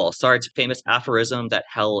Jean-Paul Sartre's famous aphorism that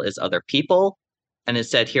hell is other people. And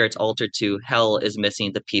instead here it's altered to hell is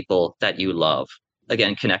missing the people that you love.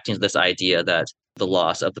 Again, connecting to this idea that the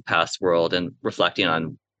loss of the past world and reflecting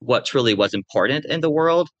on what truly was important in the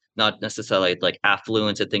world, not necessarily like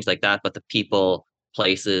affluence and things like that, but the people,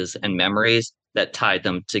 places, and memories that tied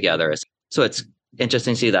them together. So it's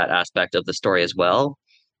interesting to see that aspect of the story as well.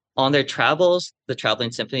 On their travels, the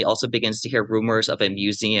Traveling Symphony also begins to hear rumors of a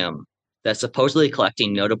museum that's supposedly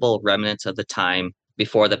collecting notable remnants of the time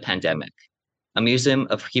before the pandemic, a museum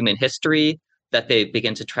of human history that they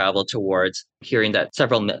begin to travel towards, hearing that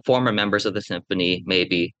several former members of the symphony may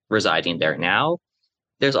be residing there now.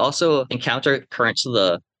 There's also encounter current to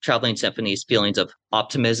the Traveling Symphony's feelings of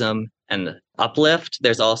optimism and uplift.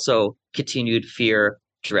 There's also continued fear,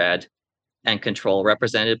 dread, and control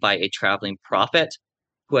represented by a traveling prophet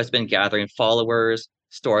who has been gathering followers,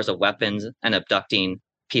 stores of weapons, and abducting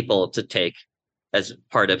people to take as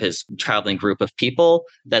part of his traveling group of people.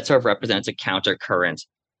 That sort of represents a counter current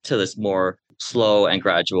to this more slow and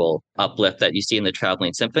gradual uplift that you see in the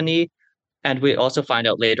Traveling Symphony. And we also find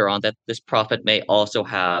out later on that this prophet may also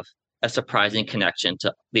have a surprising connection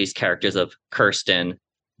to these characters of Kirsten,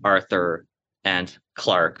 Arthur, and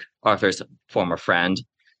Clark, Arthur's former friend.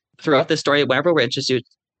 Throughout the story, whenever we're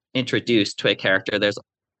introduced introduced to a character, there's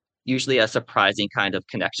usually a surprising kind of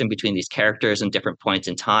connection between these characters in different points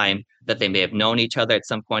in time, that they may have known each other at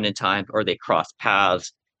some point in time, or they cross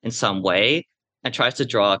paths in some way, and tries to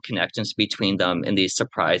draw connections between them in these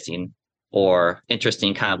surprising or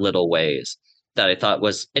interesting kind of little ways that I thought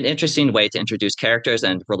was an interesting way to introduce characters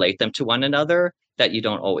and relate them to one another that you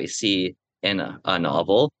don't always see in a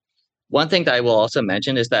novel. One thing that I will also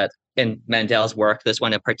mention is that in Mandel's work, this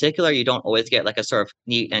one in particular, you don't always get like a sort of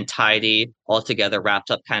neat and tidy, altogether wrapped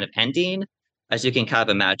up kind of ending. As you can kind of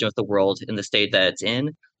imagine with the world in the state that it's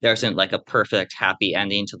in, there isn't like a perfect happy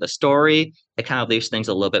ending to the story. It kind of leaves things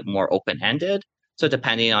a little bit more open-ended. So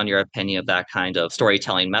depending on your opinion of that kind of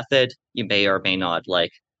storytelling method, you may or may not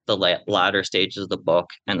like the latter stages of the book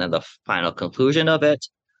and then the final conclusion of it.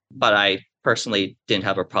 But I personally didn't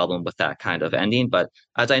have a problem with that kind of ending. But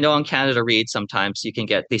as I know in Canada Reads, sometimes you can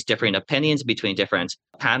get these differing opinions between different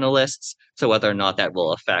panelists. So whether or not that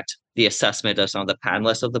will affect the assessment of some of the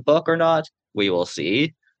panelists of the book or not, we will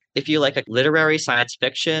see. If you like a literary science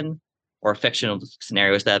fiction or fictional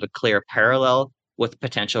scenarios that have a clear parallel with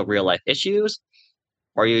potential real life issues,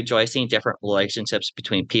 or you enjoy seeing different relationships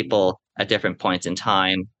between people at different points in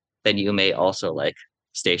time, then you may also like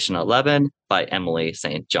Station 11 by Emily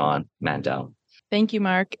St. John Mandel. Thank you,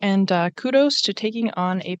 Mark. And kudos to taking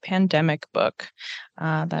on a pandemic book.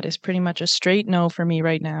 That is pretty much a straight no for me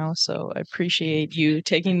right now. So I appreciate you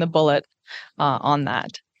taking the bullet on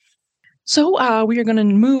that. So we are going to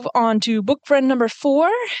move on to book friend number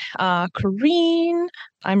 4, Corrine.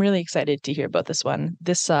 I'm really excited to hear about this one.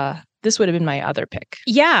 This would have been my other pick.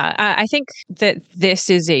 Yeah, I think that this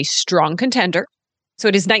is a strong contender. So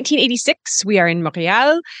it is 1986. We are in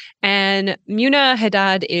Montreal, and Muna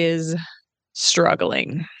Haddad is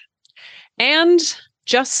struggling and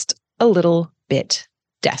just a little bit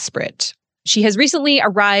desperate. She has recently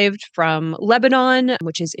arrived from Lebanon,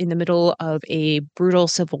 which is in the middle of a brutal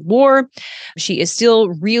civil war. She is still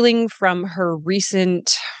reeling from her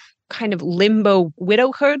recent kind of limbo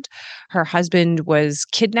widowhood. Her husband was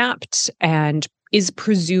kidnapped and is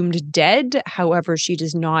presumed dead. However, she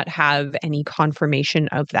does not have any confirmation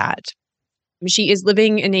of that. She is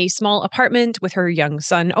living in a small apartment with her young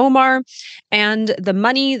son, Omar, and the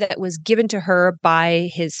money that was given to her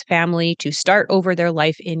by his family to start over their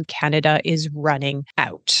life in Canada is running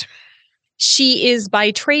out. She is by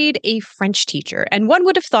trade a French teacher, and one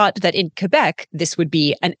would have thought that in Quebec, this would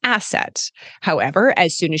be an asset. However,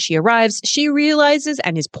 as soon as she arrives, she realizes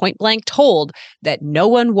and is point blank told that no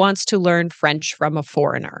one wants to learn French from a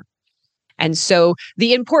foreigner. And so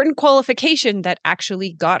the important qualification that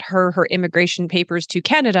actually got her immigration papers to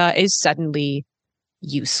Canada is suddenly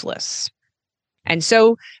useless. And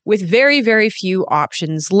so with very, very few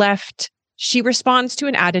options left, she responds to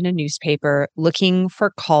an ad in a newspaper looking for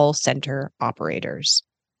call center operators.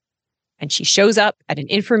 And she shows up at an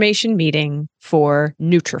information meeting for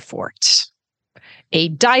Nutrifort, a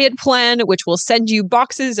diet plan which will send you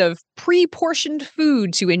boxes of pre-portioned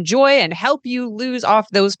food to enjoy and help you lose off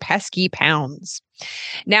those pesky pounds.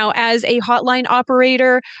 Now, as a hotline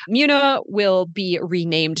operator, Muna will be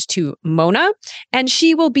renamed to Mona, and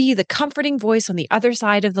she will be the comforting voice on the other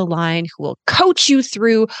side of the line who will coach you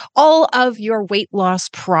through all of your weight loss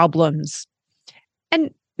problems.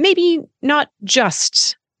 And maybe not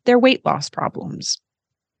just their weight loss problems.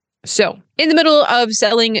 So, in the middle of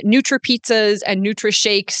selling Nutri-Pizzas and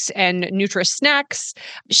Nutri-Shakes and Nutri-Snacks,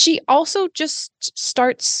 she also just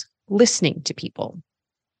starts listening to people.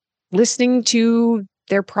 Listening to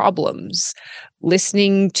their problems,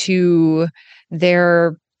 listening to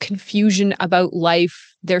their confusion about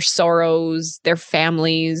life, their sorrows, their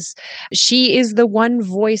families. She is the one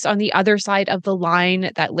voice on the other side of the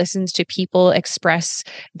line that listens to people express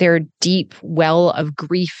their deep well of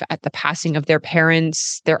grief at the passing of their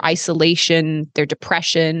parents, their isolation, their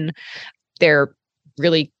depression, their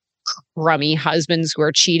really crummy husbands who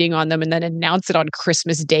are cheating on them and then announce it on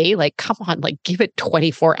Christmas Day. Like, come on, like give it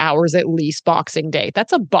 24 hours at least, Boxing Day.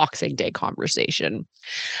 That's a Boxing Day conversation.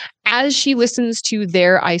 As she listens to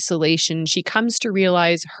their isolation, she comes to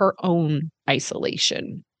realize her own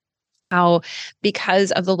isolation. How,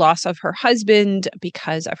 because of the loss of her husband,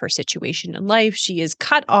 because of her situation in life, she is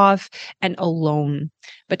cut off and alone.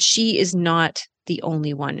 But she is not the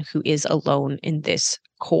only one who is alone in this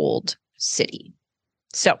cold city.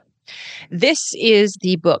 So, this is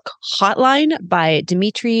the book Hotline by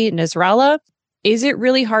Dimitri Nasrallah. Is it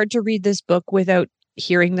really hard to read this book without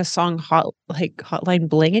hearing the song Hotline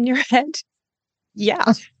Bling in your head?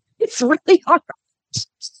 Yeah, it's really hard.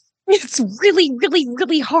 It's really, really,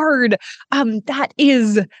 really hard. That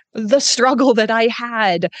is the struggle that I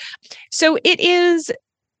had. So it is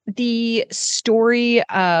the story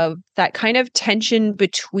of that kind of tension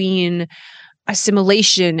between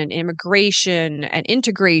assimilation and immigration and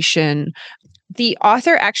integration. The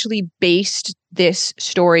author actually based this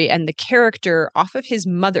story and the character off of his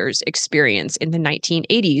mother's experience in the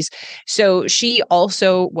 1980s. So she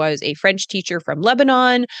also was a French teacher from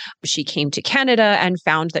Lebanon. She came to Canada and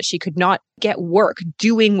found that she could not get work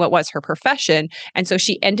doing what was her profession. And so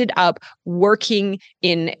she ended up working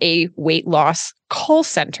in a weight loss call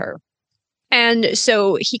center. And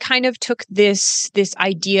so he kind of took this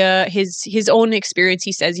idea, his own experience,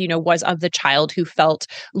 he says, was of the child who felt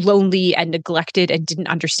lonely and neglected and didn't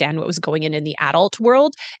understand what was going on in the adult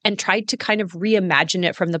world, and tried to kind of reimagine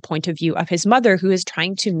it from the point of view of his mother, who is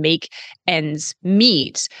trying to make ends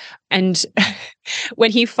meet. And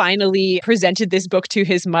when he finally presented this book to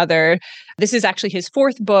his mother, this is actually his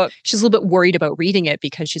fourth book. She's a little bit worried about reading it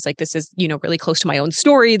because she's like, this is, really close to my own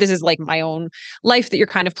story. This is like my own life that you're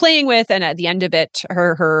kind of playing with. And at the end of it,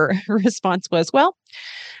 her response was, well,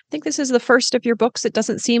 I think this is the first of your books that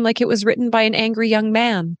doesn't seem like it was written by an angry young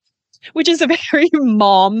man, which is a very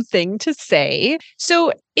mom thing to say.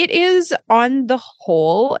 So it is, on the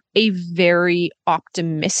whole, a very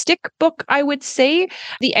optimistic book, I would say.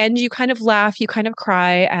 The end, you kind of laugh, you kind of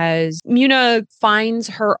cry as Muna finds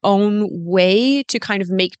her own way to kind of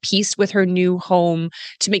make peace with her new home,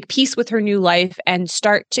 to make peace with her new life, and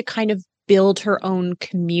start to kind of build her own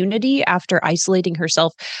community after isolating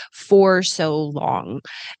herself for so long.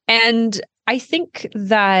 And I think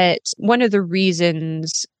that one of the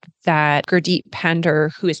reasons that Gurdeep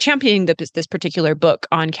Pandher, who is championing this particular book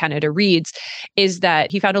on Canada Reads, is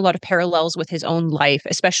that he found a lot of parallels with his own life,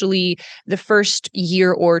 especially the first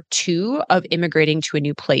year or two of immigrating to a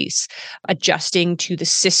new place, adjusting to the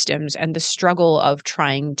systems and the struggle of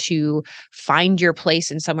trying to find your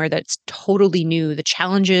place in somewhere that's totally new, the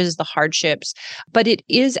challenges, the hardships. But it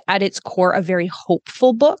is at its core a very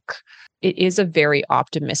hopeful book. It is a very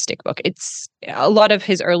optimistic book. It's a lot of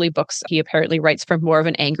his early books, he apparently writes from more of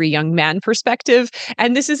an angry young man perspective.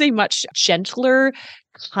 And this is a much gentler,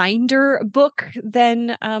 kinder book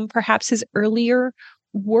than perhaps his earlier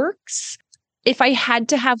works. If I had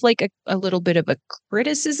to have like a little bit of a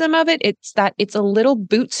criticism of it, it's that it's a little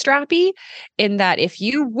bootstrappy, in that if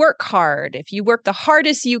you work hard, if you work the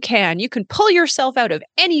hardest you can pull yourself out of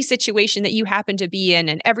any situation that you happen to be in,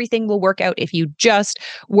 and everything will work out if you just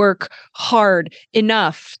work hard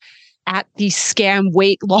enough at the scam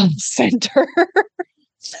weight loss center.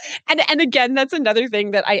 And again, that's another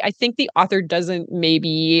thing that I think the author doesn't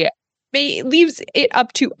leaves it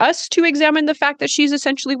up to us to examine the fact that she's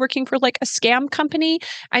essentially working for like a scam company.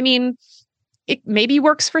 I mean, it maybe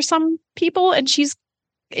works for some people, and she's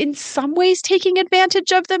in some ways taking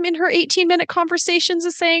advantage of them in her 18-minute conversations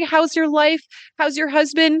of saying, how's your life? How's your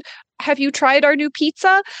husband? Have you tried our new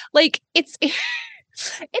pizza? Like, it's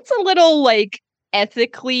a little like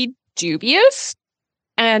ethically dubious.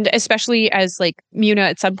 And especially as like Muna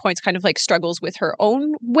at some points kind of like struggles with her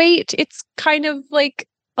own weight, it's kind of like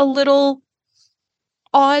a little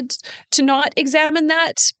odd to not examine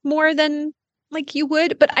that more than like you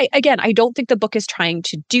would. But I don't think the book is trying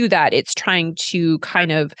to do that. It's trying to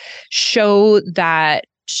kind of show that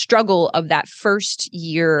struggle of that first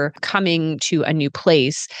year coming to a new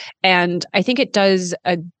place. And I think it does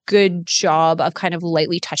a good job of kind of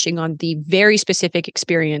lightly touching on the very specific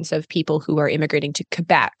experience of people who are immigrating to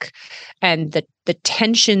Quebec, and the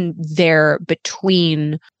tension there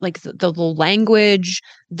between like the language,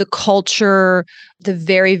 the culture, the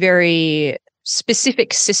very, very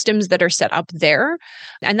specific systems that are set up there.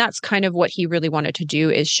 And that's kind of what he really wanted to do,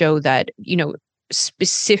 is show that,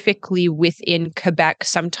 specifically within Quebec,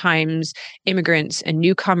 sometimes immigrants and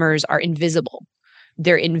newcomers are invisible.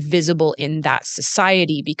 They're invisible in that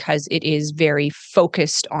society because it is very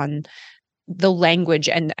focused on the language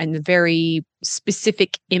and the very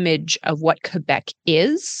specific image of what Quebec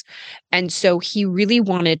is. And so he really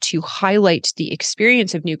wanted to highlight the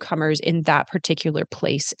experience of newcomers in that particular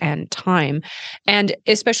place and time, and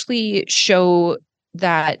especially show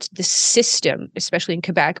that the system, especially in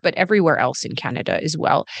Quebec, but everywhere else in Canada as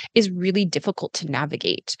well, is really difficult to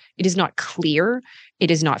navigate. It is not clear. It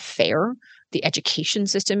is not fair. The education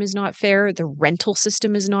system is not fair. The rental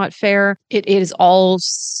system is not fair. It is all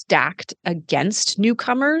stacked against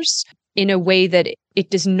newcomers in a way that it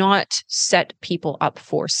does not set people up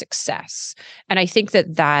for success. And I think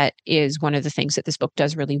that that is one of the things that this book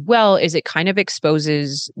does really well, is it kind of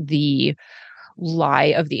exposes the lie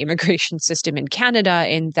of the immigration system in Canada,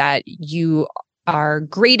 in that you are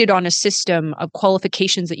graded on a system of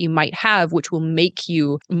qualifications that you might have, which will make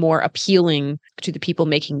you more appealing to the people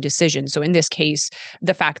making decisions. So in this case,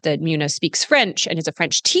 the fact that Muna speaks French and is a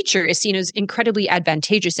French teacher is seen as incredibly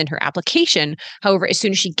advantageous in her application. However, as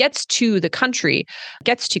soon as she gets to the country,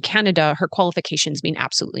 gets to Canada, her qualifications mean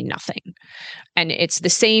absolutely nothing. And it's the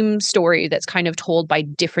same story that's kind of told by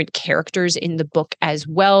different characters in the book as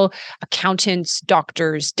well. Accountants,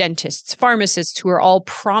 doctors, dentists, pharmacists who are all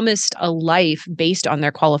promised a life based on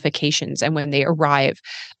their qualifications. And when they arrive,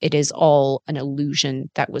 it is all an illusion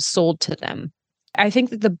that was sold to them. I think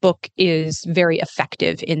that the book is very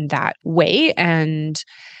effective in that way. And,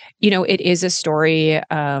 it is a story,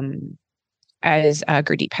 as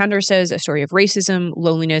Gurdeep Pandher says, a story of racism,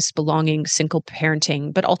 loneliness, belonging, single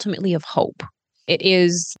parenting, but ultimately of hope. It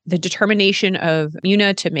is the determination of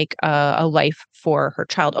Muna to make a life for her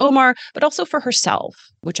child Omar, but also for herself,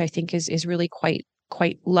 which I think is really quite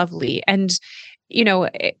lovely. And,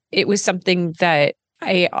 it was something that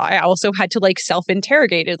I also had to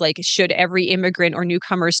self-interrogate it. Should every immigrant or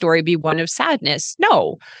newcomer story be one of sadness?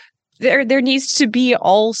 No. There needs to be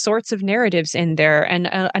all sorts of narratives in there, and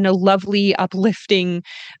a lovely, uplifting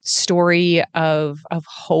story of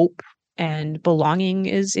hope and belonging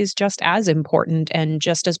is just as important and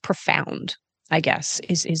just as profound, I guess,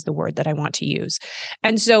 is the word that I want to use.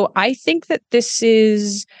 And so I think that this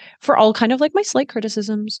is, for all kind of my slight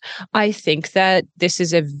criticisms, I think that this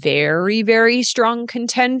is a very, very strong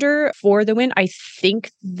contender for the win. I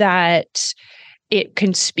think that it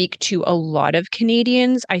can speak to a lot of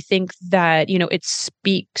Canadians. I think that, it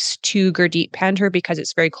speaks to Gurdeep Pandher because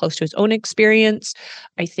it's very close to his own experience.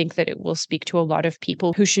 I think that it will speak to a lot of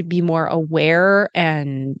people who should be more aware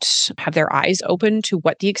and have their eyes open to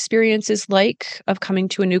what the experience is like of coming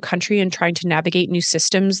to a new country and trying to navigate new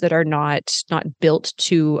systems that are not built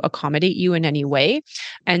to accommodate you in any way.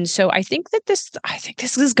 And so I think this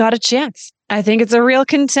has got a chance. I think it's a real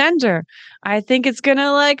contender. I think it's going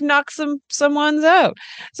to knock some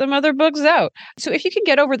other books out. So if you can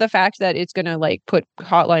get over the fact that it's going to put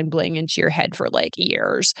Hotline Bling into your head for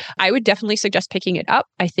years, I would definitely suggest picking it up.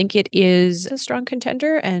 I think it is a strong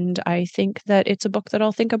contender, and I think that it's a book that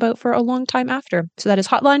I'll think about for a long time after. So that is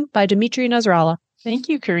Hotline by Dimitri Nasrallah. Thank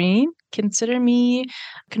you, Karine. Consider me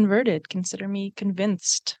converted. Consider me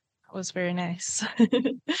convinced. Was very nice.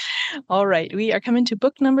 All right, we are coming to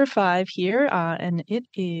book number 5 here, and it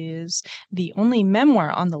is the only memoir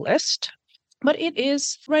on the list, but it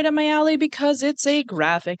is right up my alley because it's a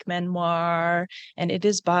graphic memoir, and it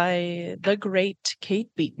is by the great Kate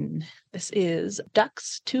Beaton. This is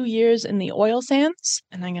Ducks 2 Years in the Oil Sands,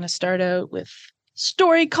 and I'm going to start out with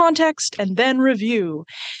story context and then review.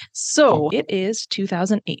 So it is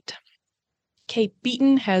 2008. Kate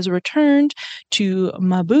Beaton has returned to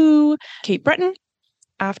Mabou, Cape Breton,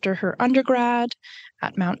 after her undergrad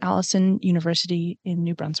at Mount Allison University in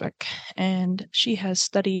New Brunswick. And she has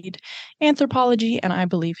studied anthropology and, I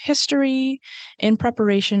believe, history in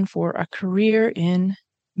preparation for a career in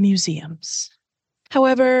museums.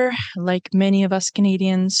 However, like many of us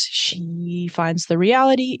Canadians, she finds the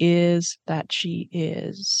reality is that she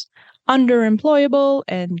is underemployable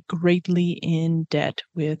and greatly in debt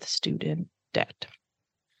with student debt.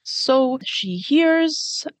 So she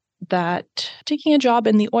hears that taking a job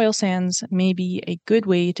in the oil sands may be a good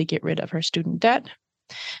way to get rid of her student debt.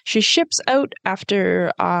 She ships out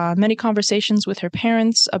after many conversations with her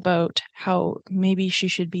parents about how maybe she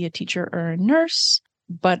should be a teacher or a nurse,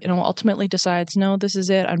 but ultimately decides, no, this is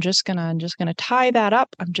it. I'm just gonna tie that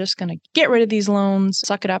up. I'm just gonna get rid of these loans,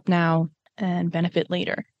 suck it up now, and benefit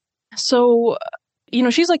later. So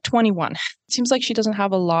she's 21. It seems like she doesn't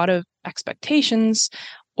have a lot of expectations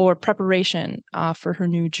or preparation for her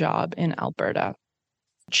new job in Alberta.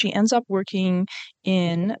 She ends up working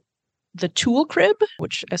in the Tool Crib,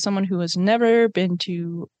 which, as someone who has never been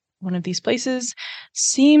to one of these places,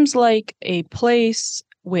 seems like a place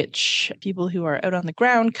which people who are out on the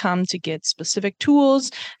ground come to get specific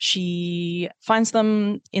tools. She finds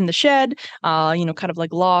them in the shed, kind of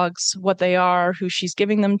like logs, what they are, who she's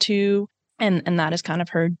giving them to. And that is kind of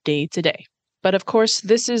her day to day. But of course,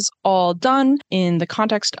 this is all done in the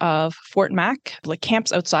context of Fort Mac,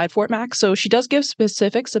 camps outside Fort Mac. So she does give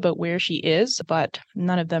specifics about where she is, but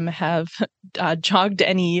none of them have jogged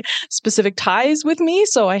any specific ties with me.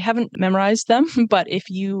 So I haven't memorized them. But if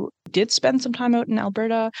you did spend some time out in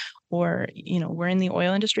Alberta or, were in the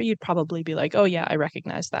oil industry, you'd probably be like, oh yeah, I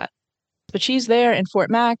recognize that. But she's there in Fort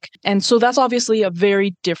Mac. And so that's obviously a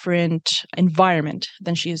very different environment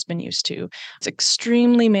than she has been used to. It's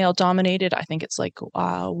extremely male dominated. I think it's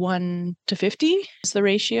 1 to 50 is the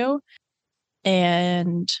ratio.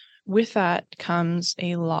 And with that comes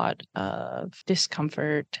a lot of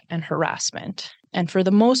discomfort and harassment. And for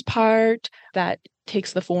the most part, that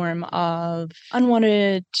takes the form of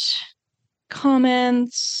unwanted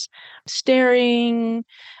comments, staring,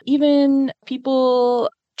 even people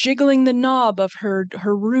jiggling the knob of her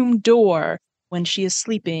room door when she is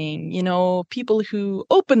sleeping, people who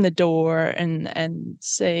open the door and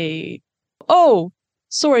say, "Oh,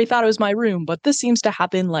 sorry, thought it was my room," but this seems to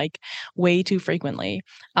happen like way too frequently.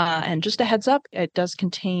 And just a heads up, it does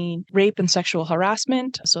contain rape and sexual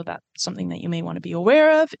harassment. So that's something that you may want to be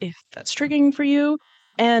aware of if that's triggering for you.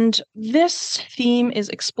 And this theme is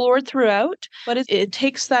explored throughout, but it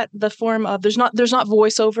takes the form of there's not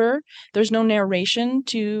voiceover, there's no narration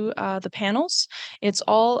to the panels. It's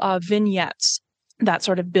all vignettes that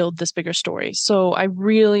sort of build this bigger story. So I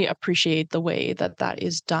really appreciate the way that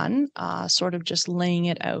is done, sort of just laying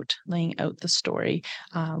out the story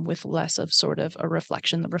with less of sort of a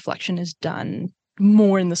reflection. The reflection is done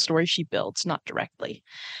more in the story she builds, not directly.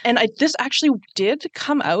 And this actually did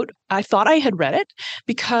come out. I thought I had read it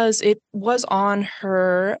because it was on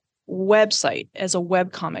her website as a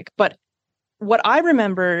webcomic, but what I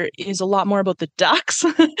remember is a lot more about the ducks,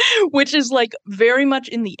 which is like very much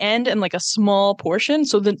in the end and like a small portion.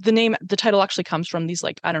 So the title actually comes from these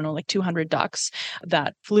like 200 ducks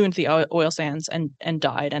that flew into the oil sands and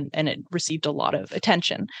died, and it received a lot of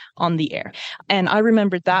attention on the air. And I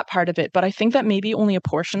remembered that part of it, but I think that maybe only a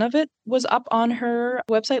portion of it was up on her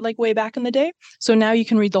website like way back in the day. So now you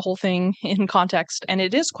can read the whole thing in context, and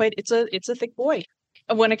it's a thick boy.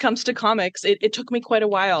 When it comes to comics, it took me quite a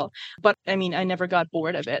while, but I mean, I never got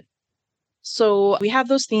bored of it. So we have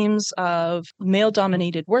those themes of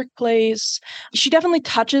male-dominated workplace. She definitely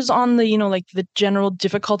touches on the, like the general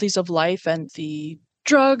difficulties of life and the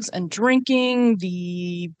drugs and drinking,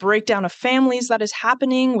 the breakdown of families that is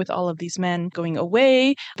happening with all of these men going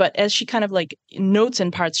away. But as she kind of like notes in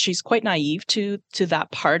parts, she's quite naive to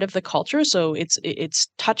that part of the culture. So it's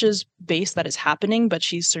touches base that is happening, but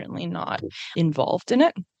she's certainly not involved in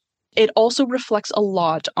it. It also reflects a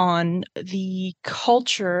lot on the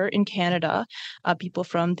culture in Canada, people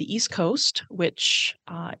from the East Coast, which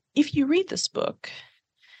if you read this book,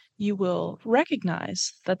 you will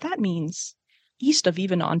recognize that means east of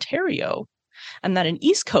even Ontario, and that an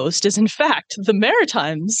East Coast is in fact the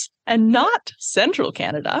Maritimes and not Central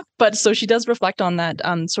Canada. But so she does reflect on that,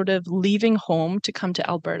 sort of leaving home to come to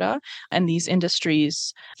Alberta and these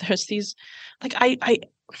industries. There's these, like, I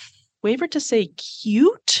waver to say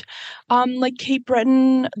cute, like Cape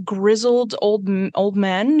Breton grizzled old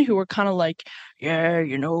men who were kind of like, yeah,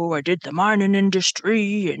 I did the mining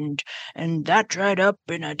industry and that dried up,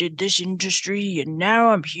 and I did this industry, and now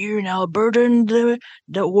I'm here in Alberta in the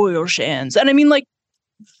oil sands. And I mean, like,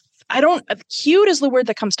 cute is the word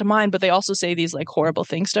that comes to mind, but they also say these like horrible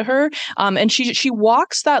things to her. And she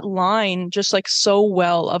walks that line just like so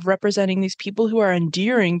well of representing these people who are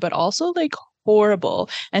endearing, but also like horrible.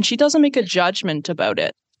 And she doesn't make a judgment about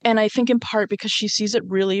it. And I think in part because she sees it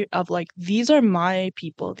really of like, these are my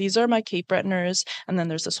people, these are my Cape Bretoners, and then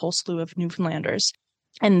there's this whole slew of Newfoundlanders.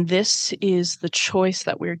 And this is the choice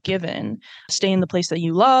that we're given: stay in the place that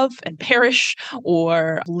you love and perish,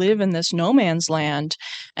 or live in this no man's land.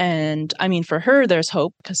 And I mean, for her, there's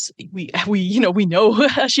hope because we know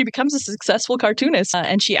she becomes a successful cartoonist,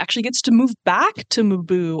 and she actually gets to move back to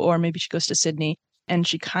Mubu, or maybe she goes to Sydney. And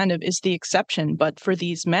she kind of is the exception. But for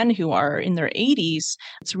these men who are in their 80s,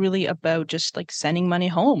 it's really about just like sending money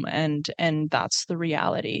home. And that's the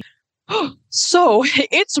reality. So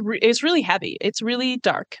it's really heavy. It's really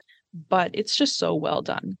dark, but it's just so well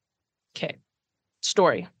done. Okay.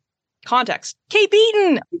 Story. Context. Kate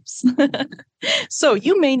Beaton! Oops. So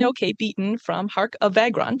you may know Kate Beaton from Hark a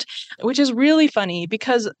Vagrant, which is really funny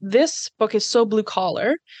because this book is so blue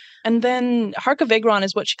collar. And then Hark a Vagrant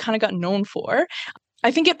is what she kind of got known for. I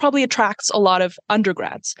think it probably attracts a lot of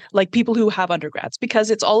undergrads, like people who have undergrads, because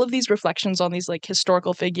it's all of these reflections on these like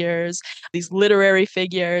historical figures, these literary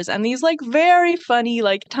figures, and these like very funny,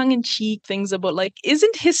 like tongue-in-cheek things about like,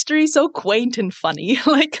 isn't history so quaint and funny?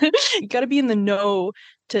 Like, you got to be in the know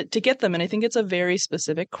to get them. And I think it's a very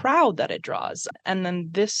specific crowd that it draws. And then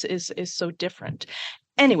this is so different.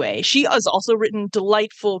 Anyway, she has also written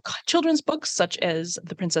delightful children's books such as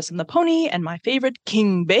The Princess and the Pony and my favorite,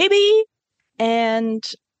 King Baby. And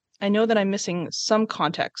I know that I'm missing some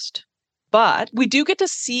context, but we do get to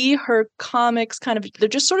see her comics kind of, they're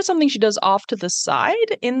just sort of something she does off to the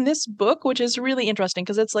side in this book, which is really interesting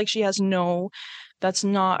because it's like she has no That's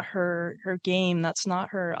not her game. That's not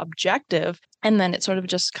her objective. And then it sort of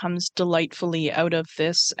just comes delightfully out of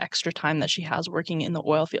this extra time that she has working in the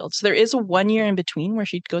oil fields. There is a 1 year in between where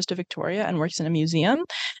she goes to Victoria and works in a museum,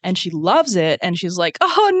 and she loves it. And she's like,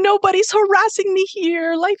 oh, nobody's harassing me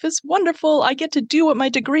here. Life is wonderful. I get to do what my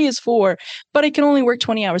degree is for, but I can only work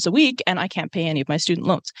 20 hours a week and I can't pay any of my student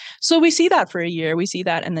loans. So we see that for a year. We see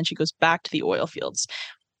that. And then she goes back to the oil fields.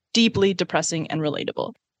 Deeply depressing and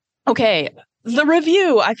relatable. Okay. The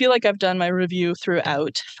review, I feel like I've done my review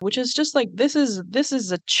throughout, which is just like, this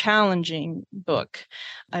is a challenging book.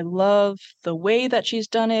 I love the way that she's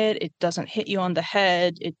done it. It doesn't hit you on the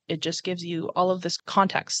head. It just gives you all of this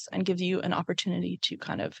context and gives you an opportunity to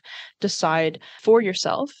kind of decide for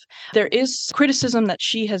yourself. There is criticism that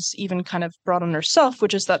she has even kind of brought on herself,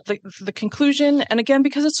 which is that the conclusion, and again,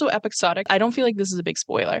 because it's so episodic, I don't feel like this is a big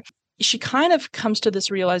spoiler. She kind of comes to this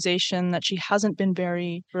realization that she hasn't been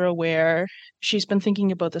very aware. She's been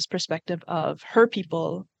thinking about this perspective of her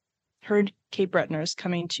people, her Cape Bretoners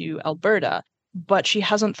coming to Alberta, but she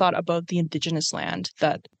hasn't thought about the Indigenous land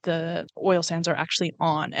that the oil sands are actually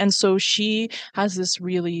on. And so she has this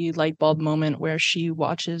really light bulb moment where she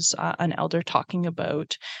watches an elder talking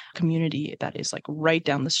about a community that is like right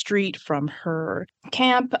down the street from her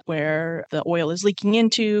camp where the oil is leaking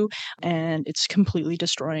into, and it's completely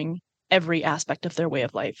destroying every aspect of their way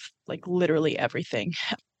of life, like literally everything.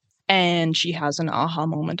 And she has an aha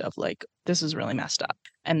moment of like, this is really messed up.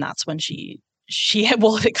 And that's when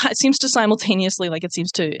well, it seems to simultaneously, like it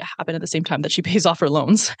seems to happen at the same time that she pays off her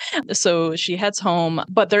loans. So she heads home,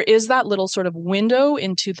 but there is that little sort of window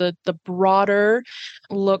into the broader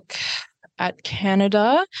look at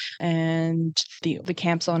Canada and the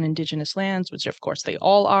camps on Indigenous lands, which of course they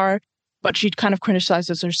all are. But she kind of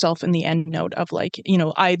criticizes herself in the end note of like,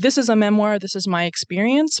 this is a memoir, this is my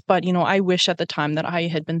experience, but, I wish at the time that I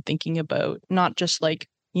had been thinking about not just like,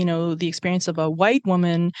 the experience of a white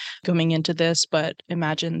woman coming into this, but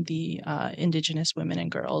imagine the Indigenous women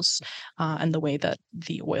and girls and the way that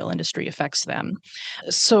the oil industry affects them.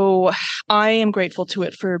 So I am grateful to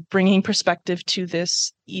it for bringing perspective to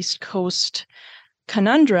this East Coast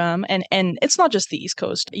conundrum, and it's not just the East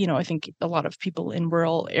Coast. I think a lot of people in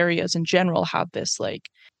rural areas in general have this like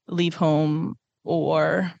leave home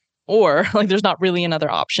or like there's not really another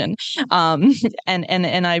option. And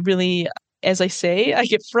I really, as I say, I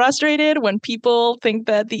get frustrated when people think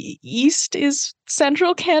that the East is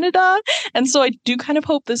central Canada. And so I do kind of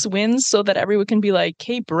hope this wins so that everyone can be like,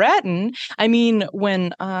 Cape Breton. I mean,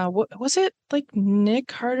 when, what was it like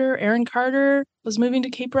Aaron Carter was moving to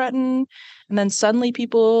Cape Breton, and then suddenly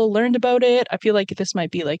people learned about it. I feel like this might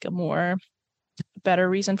be like a better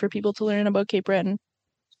reason for people to learn about Cape Breton.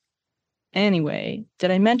 Anyway, did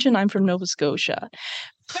I mention I'm from Nova Scotia?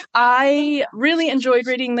 I really enjoyed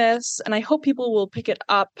reading this, and I hope people will pick it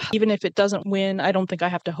up, even if it doesn't win. I don't think I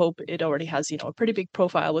have to hope. It already has, a pretty big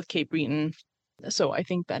profile with Cape Breton, so I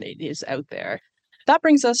think that it is out there. That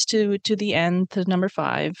brings us to the end, to number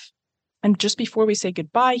 5. And just before we say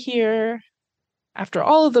goodbye here, after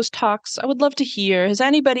all of those talks, I would love to hear, has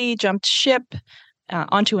anybody jumped ship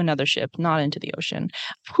onto another ship, not into the ocean?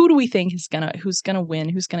 Who do we think who's gonna win?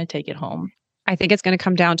 Who's gonna take it home? I think it's going to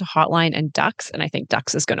come down to Hotline and Ducks, and I think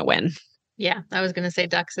Ducks is going to win. Yeah, I was going to say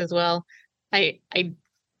Ducks as well. I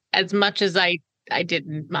as much as I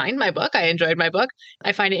didn't mind my book, I enjoyed my book.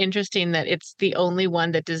 I find it interesting that it's the only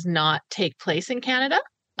one that does not take place in Canada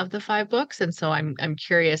of the 5 books, and so I'm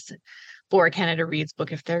curious for a Canada Reads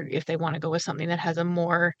book if they want to go with something that has a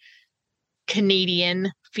more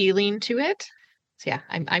Canadian feeling to it. So yeah,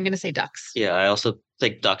 I'm going to say Ducks. Yeah, I also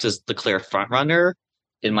think Ducks is the clear front runner.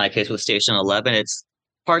 In my case with Station 11, it's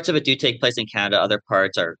parts of it do take place in Canada. Other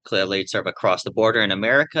parts are clearly sort of across the border in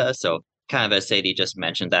America. So kind of as Sadie just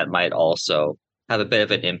mentioned, that might also have a bit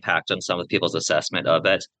of an impact on some of people's assessment of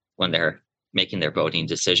it when they're making their voting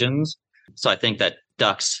decisions. So I think that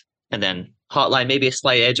Ducks and then Hotline, maybe a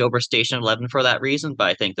slight edge over Station 11 for that reason. But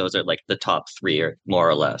I think those are like the top 3 or more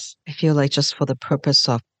or less. I feel like just for the purpose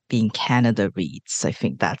of being Canada Reads, I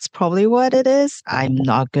think that's probably what it is. I'm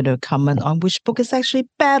not going to comment on which book is actually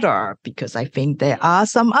better because I think there are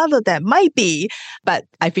some other that might be, but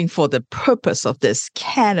I think for the purpose of this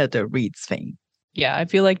Canada Reads thing. Yeah, I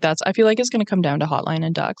feel like it's going to come down to Hotline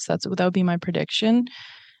and Ducks. That would be my prediction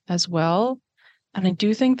as well. And I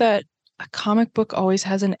do think that a comic book always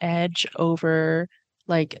has an edge over,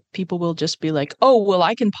 like, people will just be like, oh, well,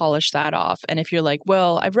 I can polish that off. And if you're like,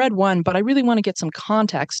 well, I've read one, but I really want to get some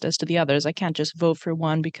context as to the others, I can't just vote for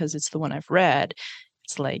one because it's the one I've read.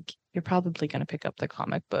 It's like, you're probably going to pick up the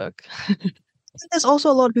comic book. There's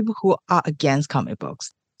also a lot of people who are against comic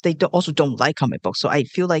books. They also don't like comic books. So I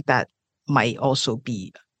feel like that might also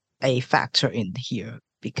be a factor in here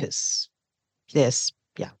because there's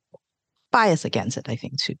bias against it, I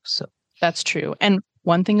think, too. So That's true. And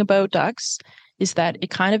one thing about ducks is that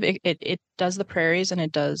it does the prairies and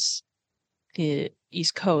it does the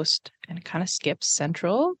East Coast and it kind of skips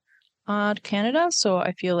central Canada. So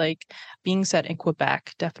I feel like being set in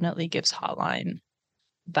Quebec definitely gives Hotline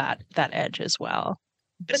that edge as well.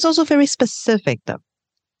 but it's also very specific though,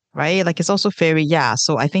 right? Like it's also very,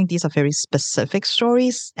 so I think these are very specific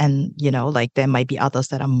stories. And, like there might be others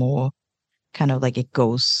that are more kind of like it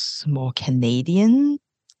goes more Canadian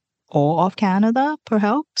or of Canada,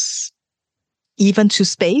 perhaps, even to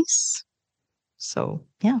space. So,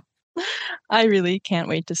 yeah. I really can't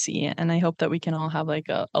wait to see it. And I hope that we can all have like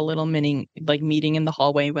a little mini like meeting in the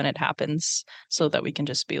hallway when it happens so that we can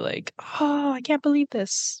just be like, oh, I can't believe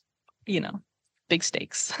this. Big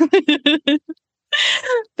stakes.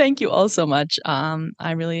 Thank you all so much. I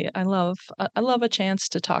love a chance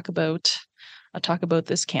to talk about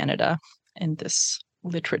this Canada and this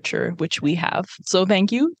literature which we have. So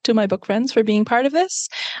thank you to my book friends for being part of this.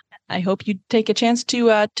 I hope you take a chance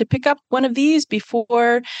to pick up one of these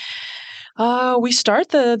before we start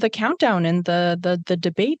the countdown and the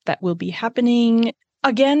debate that will be happening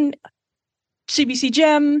again. CBC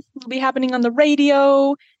Gem will be happening on the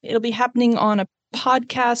radio. It'll be happening on a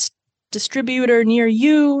podcast distributor near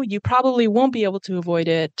you. You probably won't be able to avoid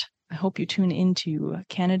it. I hope you tune into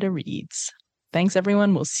Canada Reads. Thanks,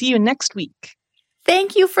 everyone. We'll see you next week.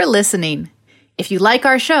 Thank you for listening. If you like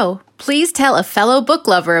our show, please tell a fellow book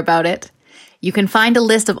lover about it. You can find a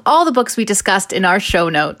list of all the books we discussed in our show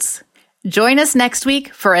notes. Join us next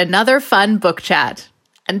week for another fun book chat.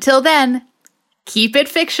 Until then, keep it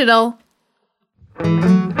fictional.